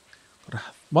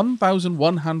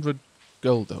 1,100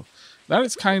 gold, though. That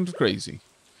is kind of crazy.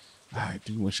 I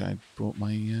do wish I'd brought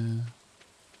my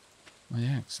my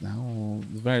axe now, or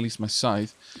at the very least my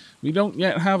scythe. We don't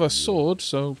yet have a sword,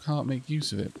 so can't make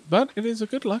use of it. But it is a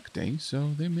good luck day,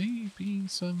 so there may be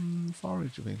some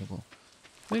forage available.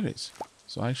 There is.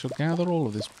 So I shall gather all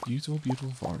of this beautiful,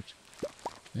 beautiful forage.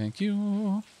 Thank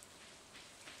you.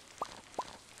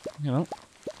 You know,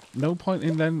 no point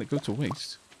in letting it go to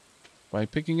waste. By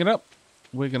picking it up,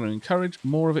 we're going to encourage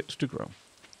more of it to grow.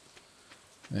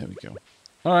 There we go.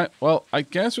 Alright, well, I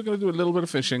guess we're going to do a little bit of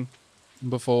fishing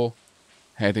before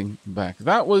heading back.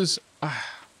 That was...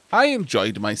 I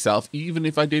enjoyed myself, even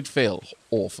if I did fail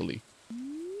awfully.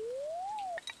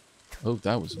 Oh,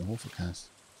 that was an awful cast.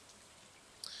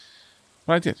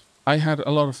 But I did. I had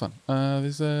a lot of fun.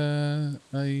 There's a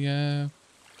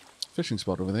fishing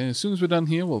spot over there. As soon as we're done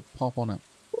here, we'll pop on up.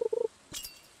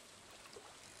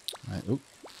 Right. Oh,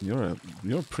 you're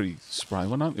a pretty spry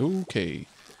one, aren't you? Okay.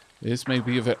 This may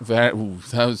be a very... Ooh,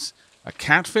 that was a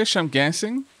catfish, I'm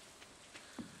guessing.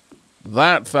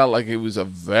 That felt like it was a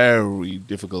very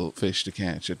difficult fish to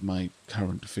catch at my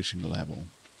current fishing level.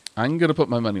 I'm going to put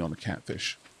my money on a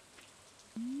catfish.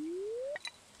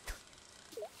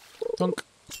 Thunk.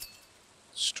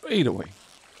 Straight away.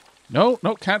 No,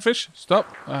 no, catfish.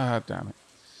 Stop. Ah, damn it.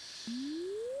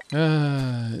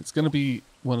 It's going to be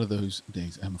one of those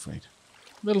days, I'm afraid.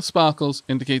 Little sparkles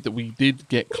indicate that we did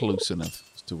get close enough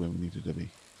to where we needed to be.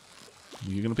 Are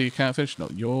you going to be a catfish? No,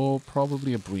 you're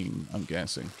probably a bream, I'm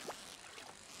guessing.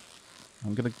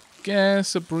 I'm going to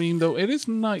guess a bream, though. It is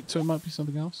night, so it might be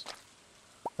something else.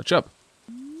 A chub.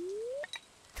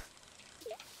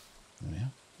 There we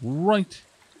are. Right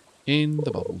in the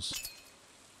bubbles.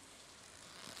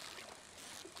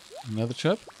 Another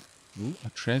chub. Ooh, a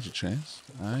treasure chest.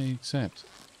 I accept.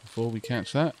 Before we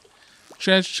catch that.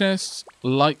 Treasure chests,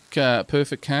 like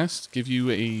perfect cast, give you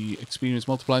a experience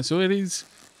multiplier. So it is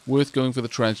worth going for the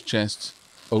treasure chests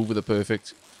over the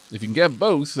perfect. If you can get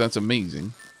both, that's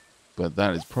amazing. But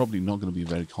that is probably not going to be a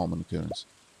very common occurrence.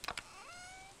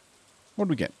 What do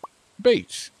we get?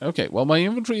 Bait. Okay, well, my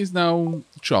inventory is now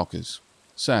chalkers,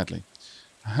 sadly.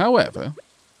 However,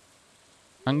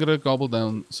 I'm going to gobble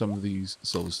down some of these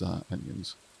Silver Star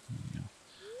onions.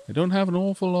 I don't have an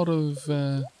awful lot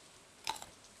of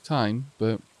time,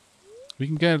 but we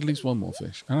can get at least one more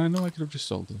fish. And I know I could have just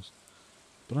sold those,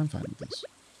 but I'm fine with this.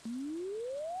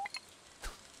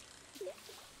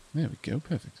 There we go,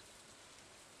 perfect.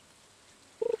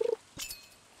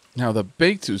 Now, the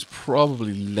bait is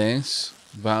probably less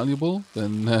valuable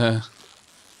than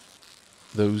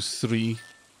those three.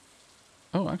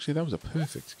 Oh, actually, that was a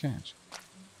perfect catch.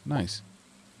 Nice.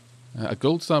 A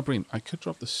gold star bream. I could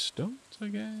drop the stoat, I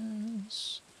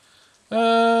guess.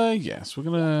 Yes, we're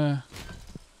going to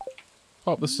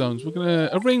pop the stones. We're going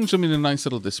to arrange them in a nice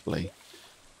little display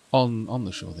on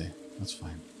the shore there. That's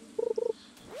fine.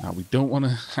 Now, we don't want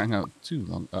to hang out too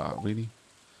long. Ah, really?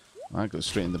 That goes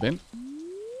straight in the bin.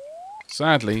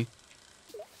 Sadly,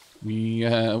 we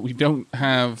don't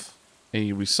have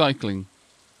a recycling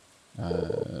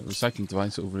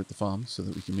device over at the farm so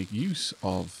that we can make use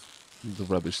of the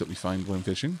rubbish that we find when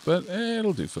fishing, but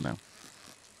it'll do for now.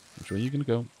 Which way are you going to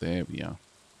go? There we are.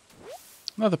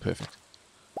 Another perfect.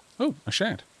 Oh, a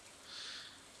shad.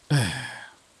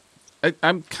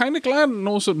 I'm kind of glad and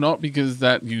also not, because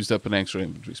that used up an extra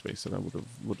inventory space that I would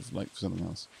have liked for something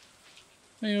else.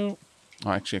 Hey-o. Oh,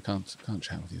 actually, I can't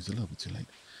chat with you. It's a little bit too late.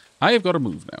 I have got to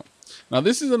move now. Now,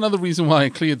 this is another reason why I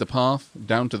cleared the path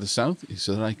down to the south, is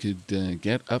so that I could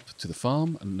get up to the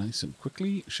farm nice and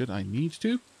quickly, should I need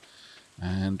to.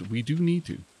 And we do need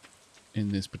to,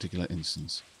 in this particular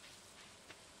instance.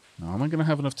 Now, am I going to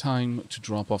have enough time to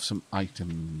drop off some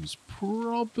items?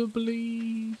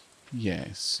 Probably.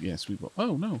 Yes, we will.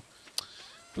 Oh, no.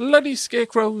 Bloody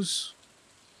scarecrows.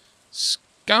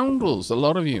 Scoundrels, a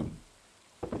lot of you.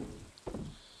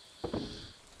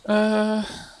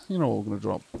 You know, we're going to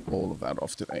drop all of that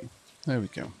off today. There we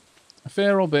go. A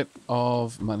fair old bit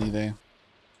of money there.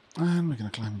 And we're going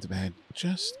to climb into bed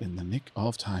just in the nick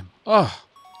of time. Ah,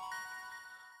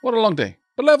 what a long day.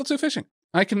 But level 2 fishing.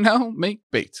 I can now make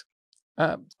bait.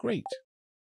 Great.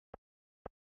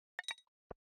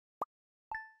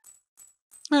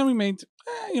 And we made,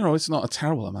 you know, it's not a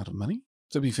terrible amount of money,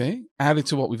 to be fair. Added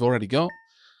to what we've already got.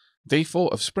 Day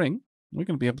 4 of spring. We're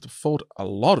going to be able to afford a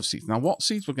lot of seeds. Now, what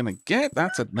seeds we're going to get,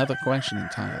 that's another question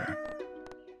entirely.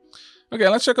 Okay,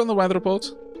 let's check on the weather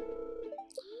report.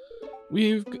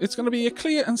 It's going to be a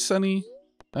clear and sunny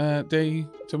day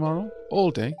tomorrow,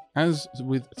 all day, as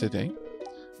with today.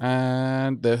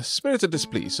 And the spirits are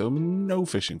displeased, so no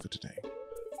fishing for today.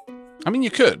 I mean,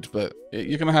 you could, but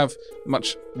you're going to have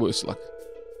much worse luck.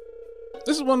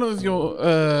 This is one of your,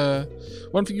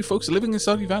 one for you folks living in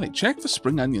Stardew Valley. Check for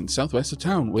spring onions southwest of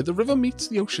town, where the river meets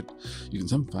the ocean. You can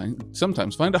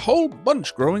sometimes find a whole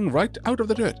bunch growing right out of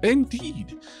the dirt.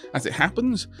 Indeed. As it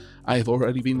happens, I have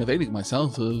already been availing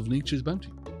myself of nature's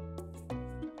bounty.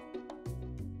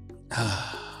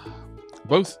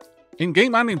 Both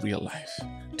in-game and in real life.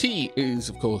 Tea is,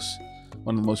 of course,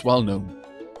 one of the most well-known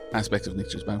aspects of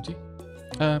nature's bounty.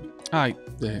 Hi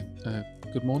there.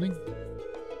 Good morning.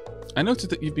 I noticed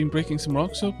that you've been breaking some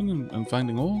rocks open and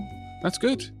finding ore. That's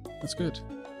good. That's good.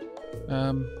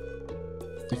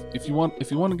 If you want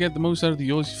to get the most out of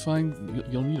the ores you find,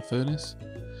 you'll need a furnace.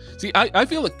 See, I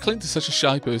feel that Clint is such a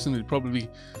shy person who'd probably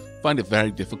find it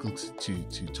very difficult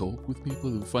to talk with people,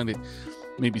 who find it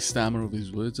maybe stammer over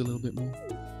his words a little bit more.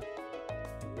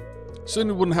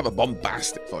 Certainly wouldn't have a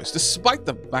bombastic voice, despite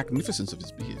the magnificence of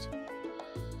his beard.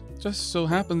 Just so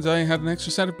happens I had an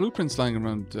extra set of blueprints lying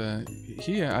around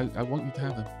here. I want you to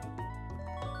have them.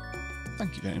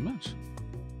 Thank you very much.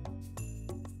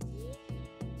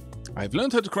 I've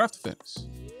learned how to craft a furnace.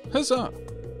 Huzzah!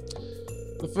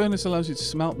 The furnace allows you to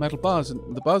smelt metal bars,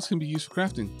 and the bars can be used for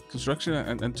crafting, construction,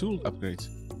 and tool upgrades.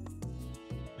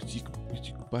 Which you can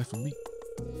buy from me.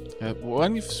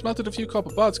 When you've smelted a few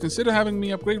copper bars, consider having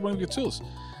me upgrade one of your tools.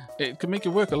 It can make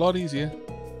your work a lot easier.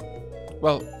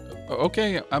 Well,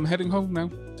 okay, I'm heading home now.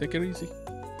 Take it easy.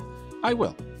 I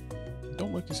will.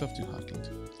 Don't work yourself too hard, Clint.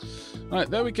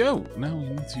 Alright, there we go. Now we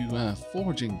need to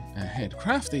forging ahead.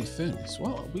 Craft a furnace.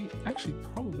 Well, we actually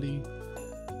probably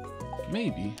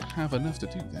maybe have enough to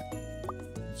do that.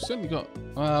 We've certainly got...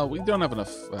 Well, we don't have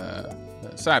enough...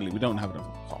 sadly, we don't have enough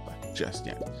copper just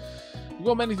yet. We've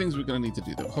got many things we're going to need to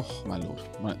do, though. Oh, my lord.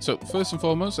 Right, so first and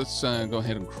foremost, let's go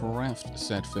ahead and craft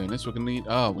said furnace. We're going to need...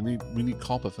 Oh, we need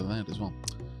copper for that as well.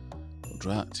 Oh,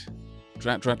 drat,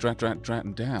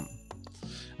 and damn.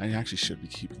 I actually should be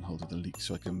keeping hold of the leek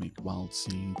so I can make wild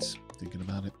seeds. Thinking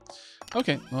about it.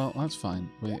 Okay, well, that's fine.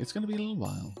 It's going to be a little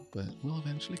while, but we'll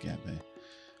eventually get there.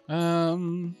 Where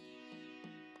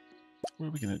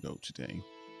are we going to go today?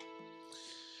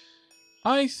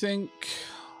 I think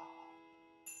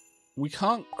we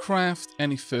can't craft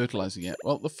any fertilizer yet.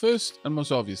 Well, the first and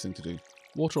most obvious thing to do,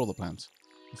 water all the plants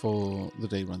before the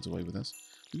day runs away with us.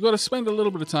 We've got to spend a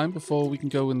little bit of time before we can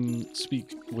go and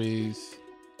speak with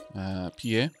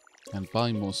Pierre and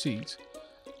buy more seeds.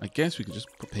 I guess we could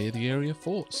just prepare the area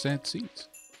for said seeds.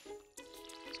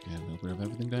 Let's get a little bit of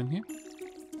everything down here.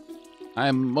 I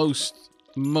am most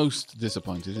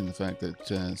disappointed in the fact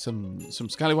that some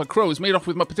scallywag crow is made off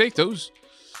with my potatoes.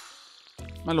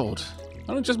 My lord,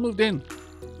 I don't just moved in.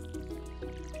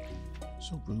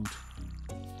 So rude.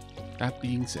 That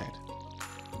being said,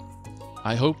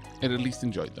 I hope it at least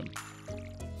enjoyed them.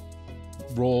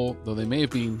 Raw though they may have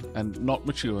been, and not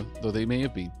mature though they may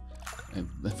have been. And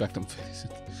in fact, I'm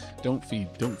facing. Don't feed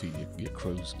your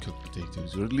crows cooked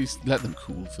potatoes, or at least let them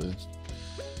cool first.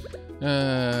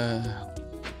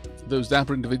 Those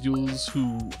dapper individuals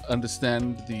who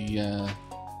understand the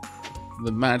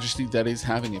majesty that is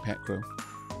having a pet crow.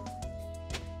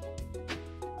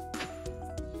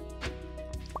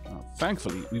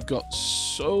 Thankfully, we've got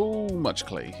so much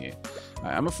clay here.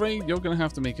 I'm afraid you're going to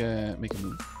have to make a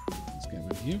move. Let's get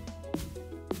rid of you.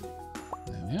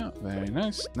 There we are. Very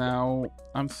nice. Now,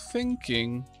 I'm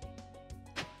thinking,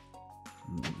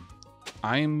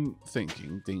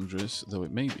 dangerous though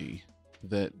it may be,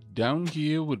 that down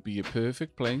here would be a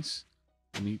perfect place.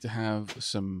 We need to have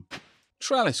some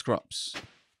trellis crops,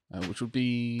 which would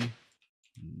be...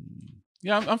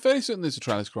 Yeah, I'm fairly certain there's a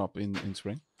trellis crop in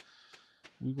spring.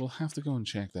 We will have to go and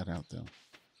check that out, though.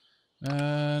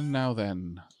 Now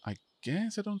then, I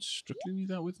guess I don't strictly need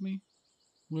that with me.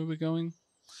 Where we're going.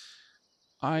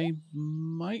 I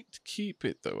might keep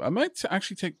it, though. I might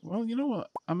actually take... Well, you know what?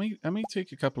 I may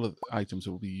take a couple of items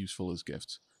that will be useful as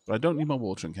gifts. But I don't need my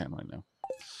watering can right now.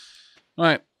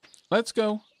 Alright, let's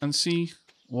go and see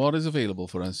what is available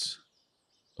for us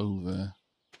over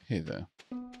hither.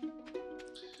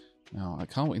 Now, I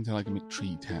can't wait until I can make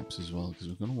tree taps as well, because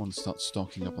we're going to want to start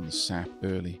stocking up on the sap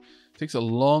early. It takes a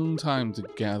long time to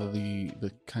gather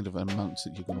the kind of amounts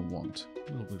that you're going to want.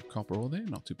 A little bit of copper ore there,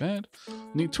 not too bad.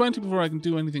 Need 20 before I can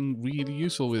do anything really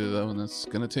useful with it, though, and that's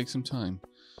going to take some time.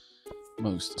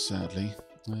 Most sadly.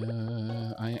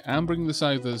 I am bringing the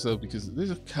scythers, though, because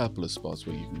there's a couple of spots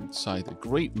where you can scythe a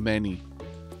great many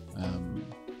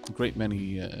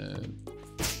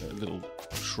little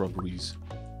shrubberies.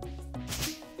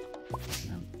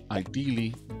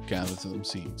 Ideally, gather to them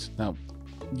seeds. Now,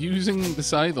 using the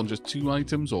scythe on just 2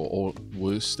 items, or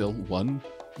worse still, 1,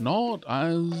 not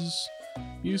as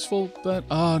useful, but...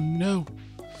 Oh, no!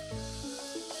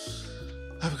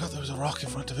 I forgot there was a rock in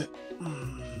front of it.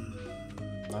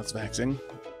 That's vexing.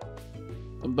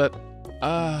 But,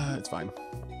 it's fine.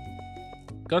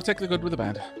 Gotta take the good with the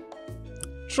bad.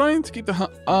 Trying to keep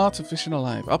the art of fishing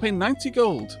alive. I'll pay 90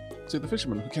 gold to the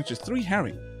fisherman who catches 3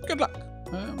 herring. Good luck!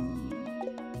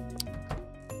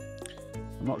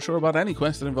 I'm not sure about any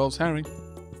quest that involves herring.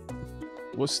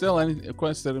 Or still any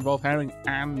quests that involve herring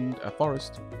and a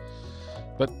forest.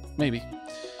 But maybe.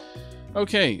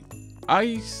 Okay,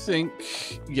 I think,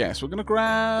 yes, we're going to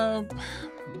grab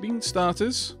bean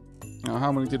starters. Now,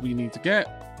 how many did we need to get?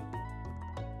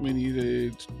 We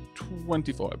needed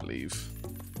 24, I believe.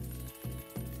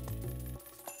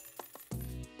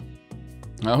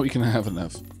 Now we can have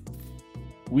enough.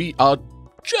 We are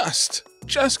just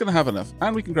going to have enough.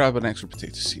 And we can grab an extra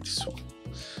potato seed as well.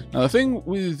 Now, the thing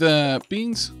with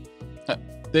beans,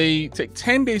 they take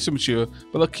 10 days to mature,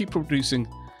 but they'll keep producing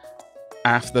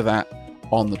after that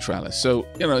on the trellis. So,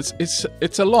 you know,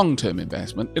 it's a long-term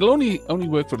investment. It'll only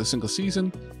work for the single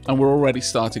season, and we're already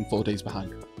starting 4 days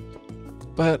behind.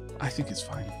 But I think it's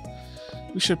fine.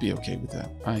 We should be okay with that,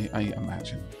 I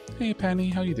imagine. Hey Penny,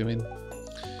 how you doing?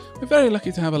 We're very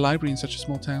lucky to have a library in such a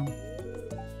small town.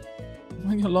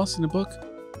 When you're lost in a book,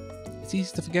 it's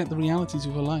easy to forget the realities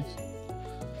of your life.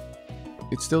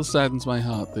 It still saddens my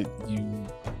heart that you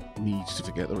need to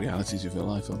forget the realities of your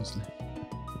life, honestly.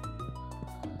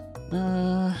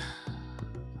 I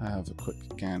have a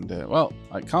quick gander. Well,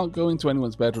 I can't go into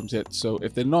anyone's bedrooms yet, so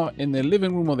if they're not in their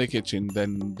living room or their kitchen,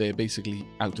 then they're basically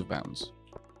out of bounds.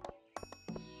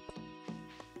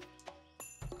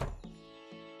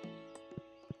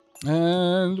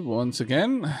 And once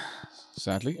again,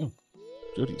 sadly, oh,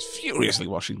 Jodie's furiously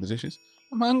washing the dishes.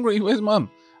 I'm hungry. Where's Mum?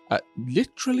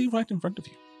 Literally right in front of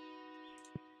you.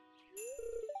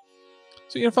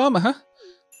 So you're a farmer, huh?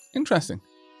 Interesting.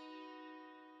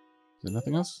 Is there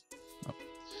nothing else? No.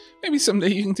 Maybe someday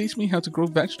you can teach me how to grow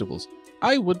vegetables.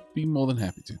 I would be more than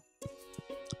happy to.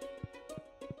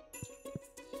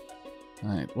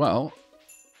 Alright, well,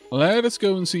 let us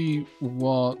go and see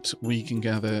what we can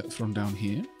gather from down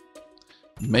here.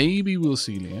 Maybe we'll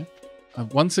see Leah.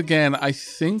 Once again, I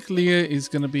think Leah is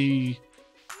going to be...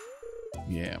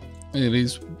 Yeah, it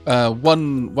is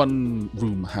one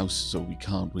room house, so we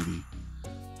can't really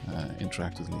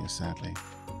interact with Leah, sadly.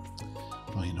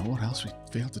 Oh, you know what else we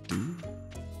failed to do?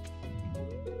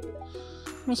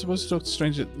 I'm not supposed to talk to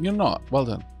strangers. You're not. Well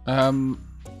done.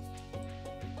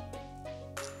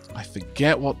 I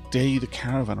forget what day the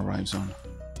caravan arrives on.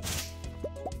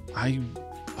 I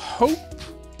hope,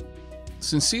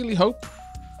 sincerely hope,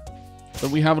 that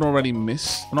we haven't already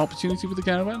missed an opportunity with the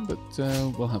caravan, but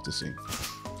we'll have to see.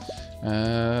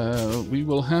 We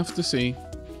will have to see.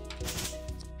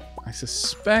 I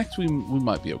suspect we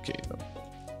might be okay, though.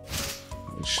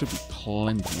 There should be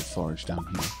plenty of forage down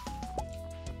here.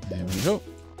 There we go.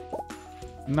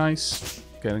 Nice.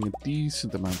 Getting a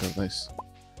decent amount of this.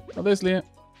 Oh, there's Leah.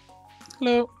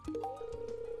 Hello.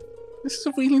 This is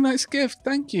a really nice gift.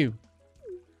 Thank you.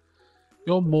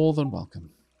 You're more than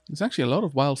welcome. There's actually a lot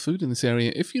of wild food in this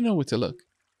area if you know where to look.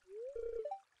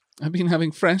 I've been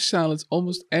having fresh salads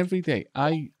almost every day.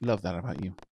 I love that about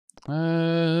you.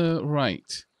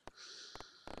 Right.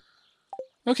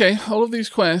 Okay, all of these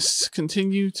quests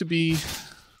continue to be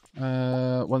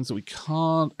ones that we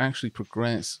can't actually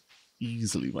progress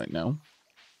easily right now.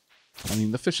 I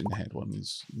mean, the fishing head one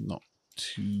is not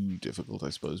too difficult,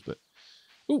 I suppose, but...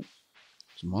 Ooh,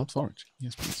 some wild forage.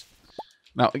 Yes, please.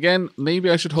 Now, again, maybe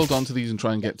I should hold on to these and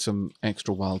try and get some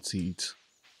extra wild seeds.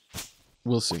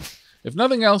 We'll see. If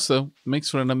nothing else, though, it makes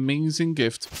for an amazing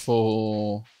gift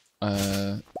for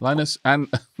Linus and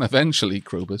eventually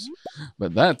Krobus.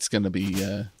 But that's going to be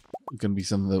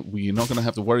something that we're not going to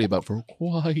have to worry about for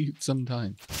quite some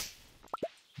time.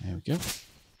 There we go.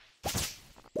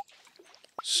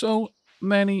 So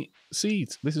many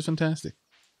seeds. This is fantastic.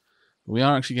 We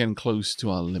are actually getting close to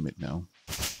our limit now.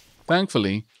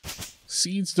 Thankfully,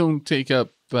 seeds don't take up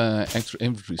extra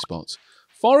inventory spots.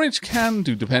 Forage can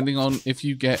do, depending on if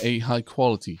you get a high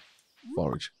quality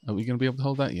forage. Are we going to be able to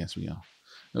hold that? Yes, we are.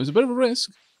 It was a bit of a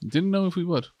risk. Didn't know if we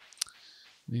would.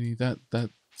 Really, that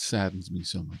saddens me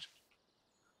so much.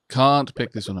 Can't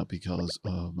pick this one up because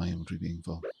of my inventory being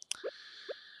full.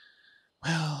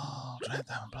 Well, dread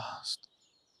that one blast.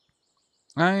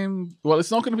 Well, it's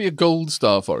not going to be a gold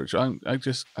star forage. I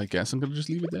guess I'm going to just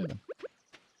leave it there then.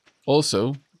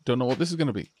 Also, don't know what this is going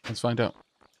to be. Let's find out.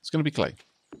 It's going to be clay.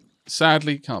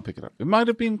 Sadly, can't pick it up. It might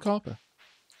have been copper.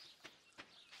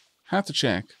 Have to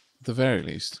check, at the very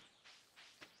least.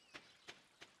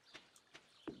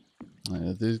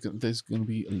 There's going to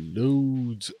be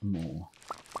loads more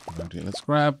around here. Let's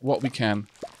grab what we can.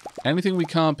 Anything we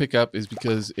can't pick up is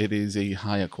because it is a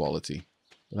higher quality.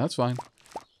 But that's fine.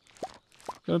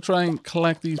 Going to try and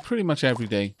collect these pretty much every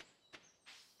day.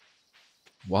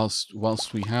 Whilst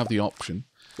we have the option.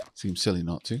 Seems silly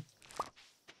not to.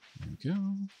 There we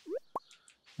go.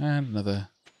 And another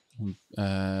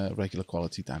regular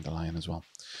quality dandelion as well.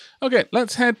 Okay,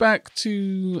 let's head back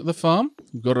to the farm.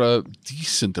 We've got a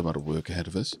decent amount of work ahead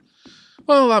of us.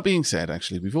 Well, that being said,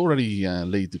 actually, we've already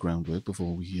laid the groundwork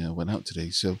before we went out today,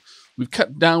 so we've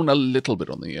cut down a little bit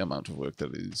on the amount of work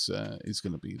that is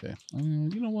going to be there.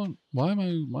 You know what? Why am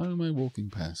I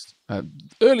walking past?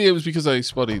 Earlier it was because I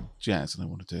spotted Jazz and I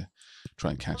wanted to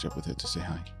try and catch up with her to say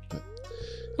hi. But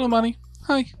hello, Manny.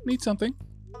 Hi. Need something?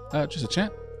 Just a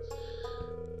chat.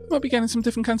 Might be getting some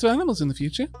different kinds of animals in the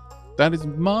future. That is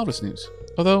marvellous news.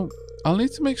 Although, I'll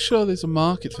need to make sure there's a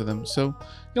market for them, so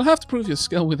you'll have to prove your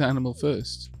skill with animal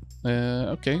first.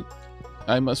 Okay.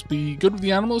 I must be good with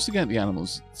the animals to get the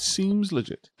animals. Seems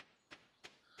legit.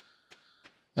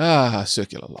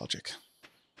 Circular logic.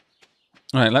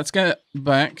 Alright, let's get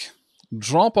back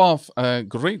drop off a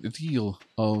great deal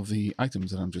of the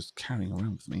items that I'm just carrying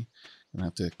around with me. I'm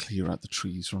going to have to clear out the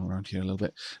trees from around here a little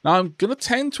bit. Now, I'm going to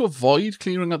tend to avoid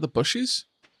clearing out the bushes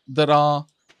that are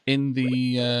in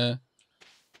the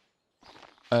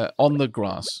on the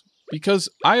grass, because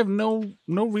I have no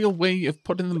real way of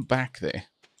putting them back there.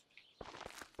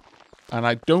 And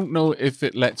I don't know if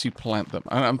it lets you plant them.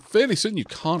 And I'm fairly certain you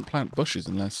can't plant bushes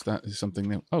unless that is something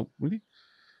new. Oh, really?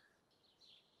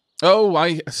 Oh,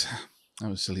 that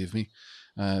was silly of me.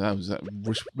 That was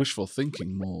wishful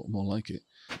thinking, more like it.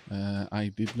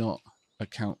 I did not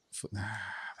account for...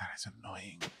 that is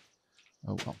annoying.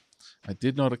 Oh, well. I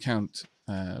did not account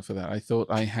for that. I thought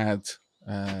I had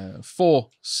 4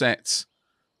 sets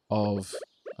of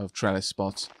trellis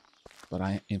spots, but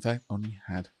I, in fact, only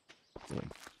had 3.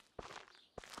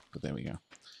 But there we go.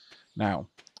 Now,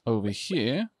 over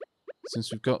here,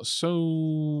 since we've got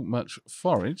so much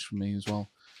forage, we may as well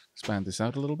expand this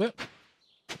out a little bit.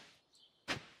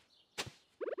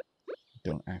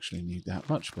 Don't actually need that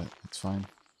much, but it's fine.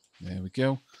 There we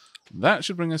go. That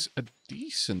should bring us a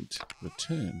decent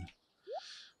return.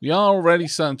 We are already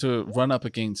starting to run up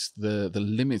against the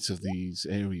limits of these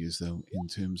areas, though, in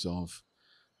terms of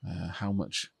how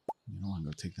much... You know, I'm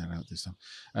going to take that out this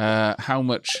time. How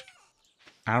much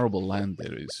arable land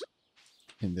there is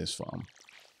in this farm.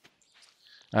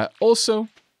 Also,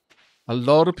 a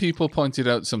lot of people pointed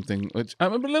out something which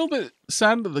I'm a little bit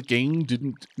sad that the game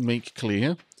didn't make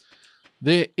clear.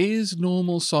 There is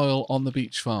normal soil on the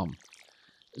beach farm.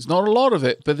 There's not a lot of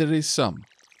it, but there is some.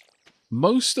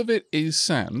 Most of it is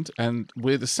sand, and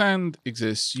where the sand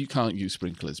exists, you can't use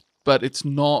sprinklers. But it's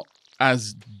not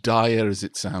as dire as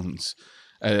it sounds,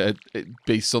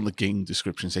 based on the game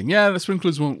description, saying, yeah, the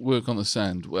sprinklers won't work on the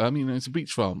sand. Well, I mean, it's a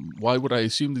beach farm. Why would I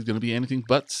assume there's going to be anything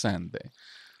but sand there?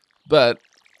 But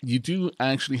you do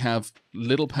actually have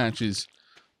little patches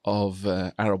of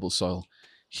arable soil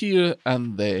here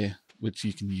and there, which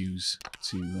you can use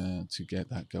to get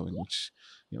that going, which,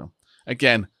 you know,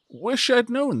 again, wish I'd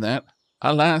known that.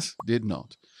 Alas, did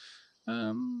not.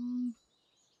 Are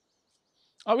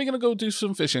we going to go do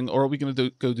some fishing, or are we going to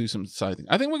go do some scything?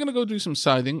 I think we're going to go do some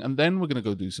scything, and then we're going to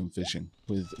go do some fishing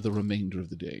with the remainder of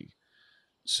the day.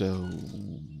 So,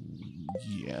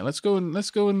 yeah, let's go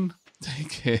and take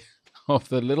care of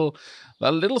that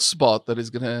little spot that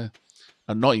is going to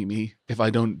annoy me if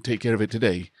I don't take care of it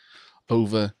today,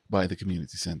 over by the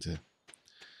community centre.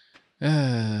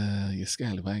 You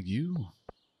scallywag, you.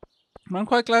 I'm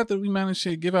quite glad that we managed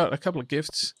to give out a couple of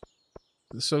gifts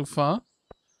so far.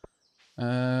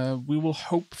 We will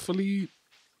hopefully...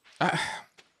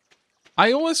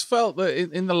 I always felt that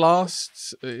in the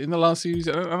last series,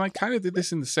 and I kind of did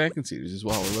this in the second series as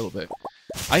well a little bit,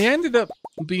 I ended up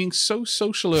being so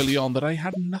social early on that I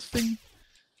had nothing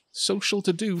social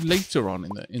to do later on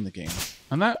in the game,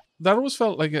 and that always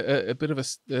felt like a bit of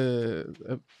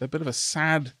a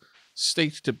sad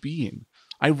state to be in.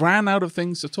 I ran out of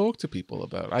things to talk to people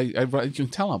about. You can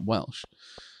tell I'm Welsh.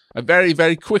 I very,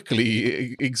 very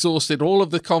quickly exhausted all of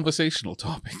the conversational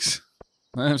topics.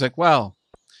 And I was like, well,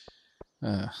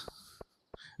 and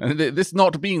this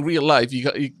not being real life,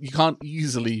 you can't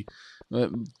easily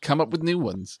come up with new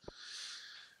ones.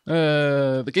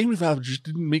 The game developer just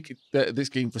didn't make this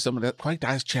game for someone that quite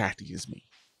as chatty as me.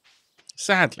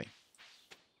 Sadly.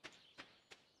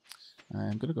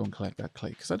 I'm going to go and collect that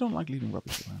clay, because I don't like leaving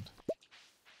rubbish around.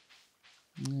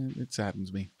 It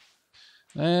saddens me.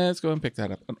 Let's go and pick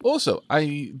that up. And also,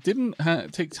 I didn't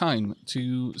take time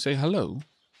to say hello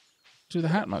to the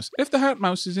Hat Mouse. If the Hat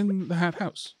Mouse is in the Hat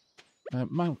House.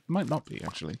 Might not be,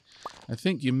 actually. I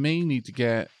think you may need to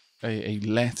get a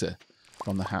letter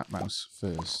from the Hat Mouse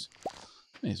first.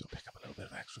 May as well pick up a little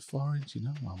bit of extra forage, you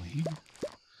know, while we're here.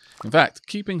 In fact,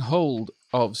 keeping hold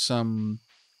of some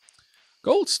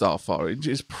Gold Star forage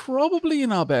is probably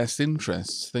in our best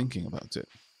interests, thinking about it.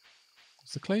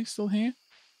 Is the clay still here?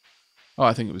 Oh,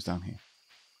 I think it was down here.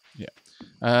 Yeah.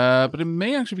 But it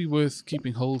may actually be worth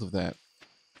keeping hold of that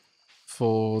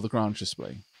for the Grange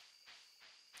display.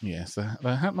 Yes,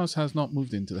 the Hat Mouse has not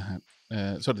moved into the Hat...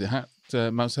 the Hat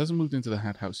Mouse hasn't moved into the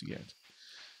Hat House yet.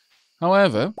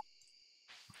 However,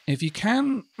 if you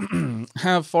can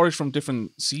have forage from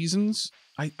different seasons,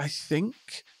 I think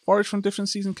forage from different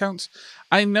season counts.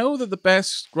 I know that the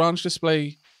best Grange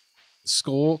display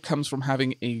score comes from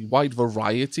having a wide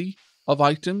variety of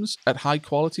items at high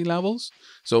quality levels.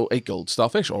 So a gold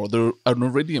starfish, or an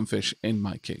iridium fish in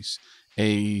my case,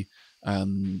 a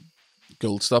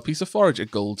gold star piece of forage, a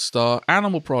gold star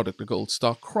animal product, a gold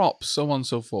star crop, so on and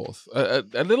so forth. A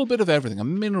little bit of everything, a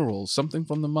mineral, something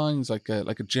from the mines, like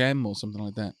a gem or something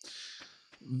like that.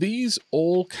 These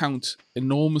all count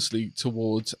enormously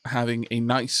towards having a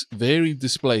nice, varied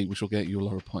display, which will get you a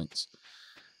lot of points.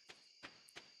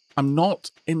 I'm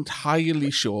not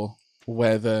entirely sure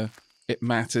whether it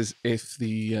matters if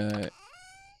the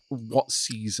what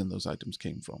season those items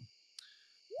came from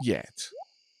yet,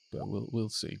 but we'll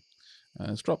see.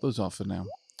 Let's drop those off for now,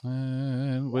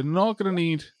 and we're not going to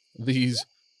need these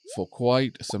for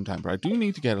quite some time. But I do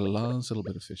need to get a last little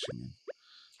bit of fishing in.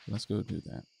 So let's go do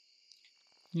that.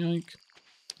 Yoink,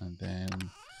 and then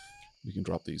we can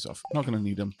drop these off. Not going to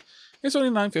need them. It's only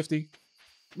 9:50.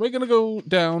 We're going to go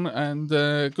down and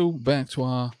go back to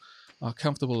our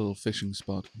comfortable little fishing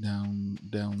spot down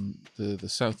the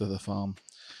south of the farm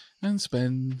and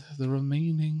spend the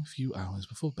remaining few hours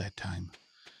before bedtime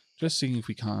just seeing if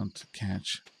we can't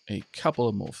catch a couple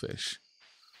of more fish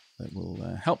that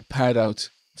will help pad out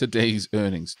today's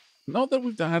earnings. Not that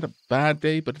we've had a bad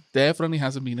day, but it definitely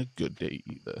hasn't been a good day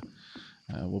either.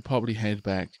 We'll probably head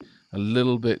back a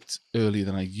little bit earlier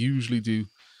than I usually do,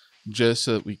 just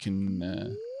so that we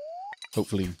can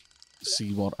hopefully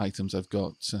see what items I've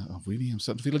got. Oh, really? I'm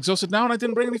starting to feel exhausted now, and I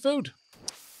didn't bring any food.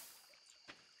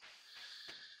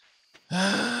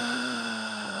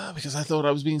 Because I thought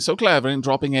I was being so clever in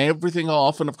dropping everything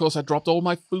off, and of course I dropped all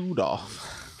my food off.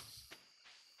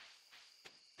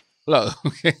 Look,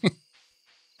 okay.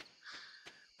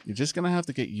 You're just gonna have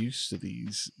to get used to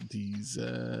these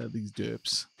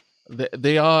derps.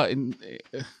 They are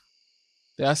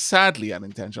sadly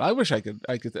unintentional. I wish I could.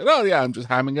 Oh yeah, I'm just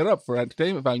hamming it up for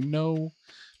entertainment value. No,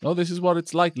 this is what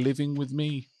it's like living with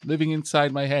me, living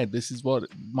inside my head. This is what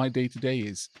my day to day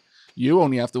is. You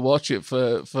only have to watch it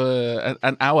for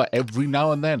an hour every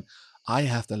now and then. I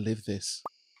have to live this.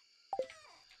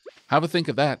 Have a think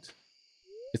of that.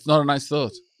 It's not a nice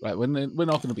thought, right? We're not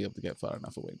going to be able to get far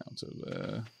enough away now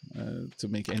to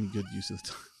make any good use of the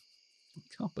time. I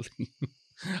can't believe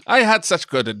I had such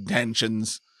good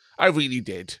intentions. I really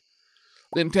did.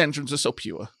 The intentions are so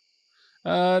pure. Do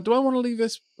I want to leave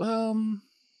this?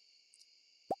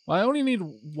 I only need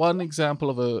one example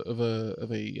of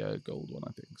a gold one,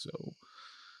 I think. So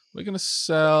we're gonna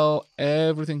sell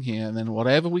everything here, and then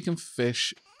whatever we can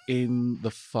fish in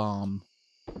the farm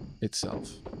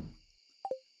itself.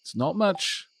 It's not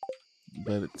much,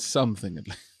 but it's something at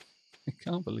least. I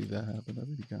can't believe that happened. I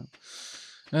really can't.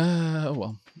 Oh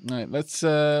well. All right, let's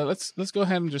go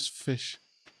ahead and just fish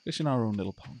in our own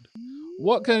little pond.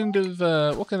 What kind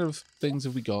of things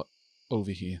have we got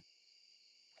over here?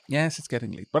 Yes, it's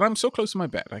getting late, but I'm so close to my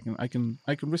bed. I can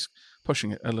risk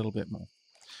pushing it a little bit more.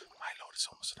 My lord, it's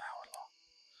almost an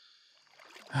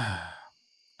hour long.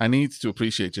 I need to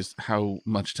appreciate just how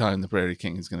much time the Prairie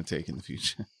King is going to take in the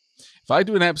future. If I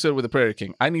do an episode with the Prairie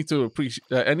King, I need to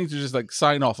just like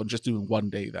sign off on just doing one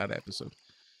day that episode.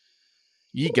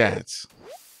 Ye gads.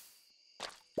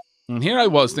 And here I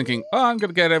was thinking, oh, I'm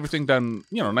gonna get everything done,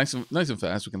 nice and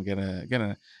fast. We're gonna get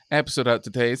an episode out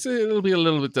today. It'll be a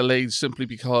little bit delayed simply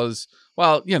because,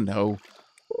 well,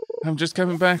 I'm just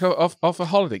coming back off a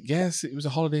holiday. Yes, it was a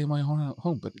holiday in my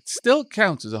home, but it still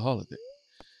counts as a holiday.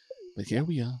 But here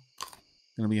we are,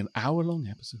 gonna be an hour-long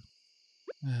episode.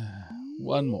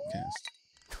 One more cast.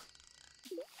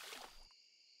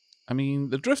 I mean,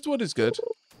 the driftwood is good.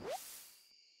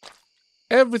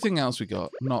 Everything else we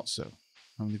got, not so.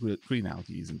 I mean, the green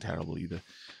algae isn't terrible either.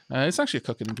 It's actually a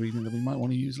cooking ingredient that we might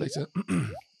want to use later.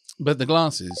 But the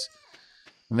glasses,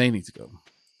 they need to go.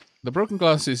 The broken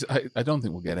glasses, I don't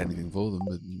think we'll get anything for them,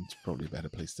 but it's probably a better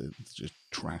place to just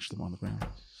trash them on the ground.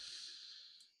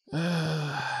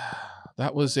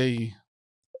 That was a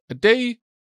day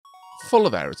full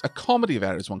of errors. A comedy of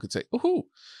errors, one could say. Ooh,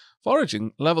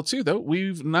 foraging, level 2, though.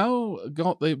 We've now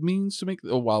got the means to make...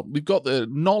 we've got the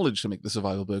knowledge to make the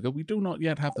survival burger. We do not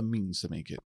yet have the means to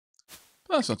make it.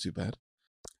 But that's not too bad.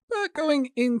 But going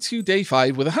into day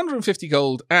 5 with 150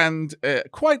 gold and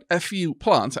quite a few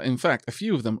plants, in fact, a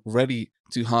few of them ready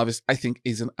to harvest, I think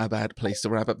isn't a bad place to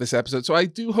wrap up this episode. So I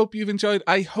do hope you've enjoyed.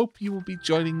 I hope you will be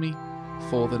joining me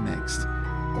for the next.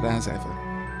 But as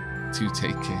ever, to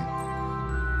take care.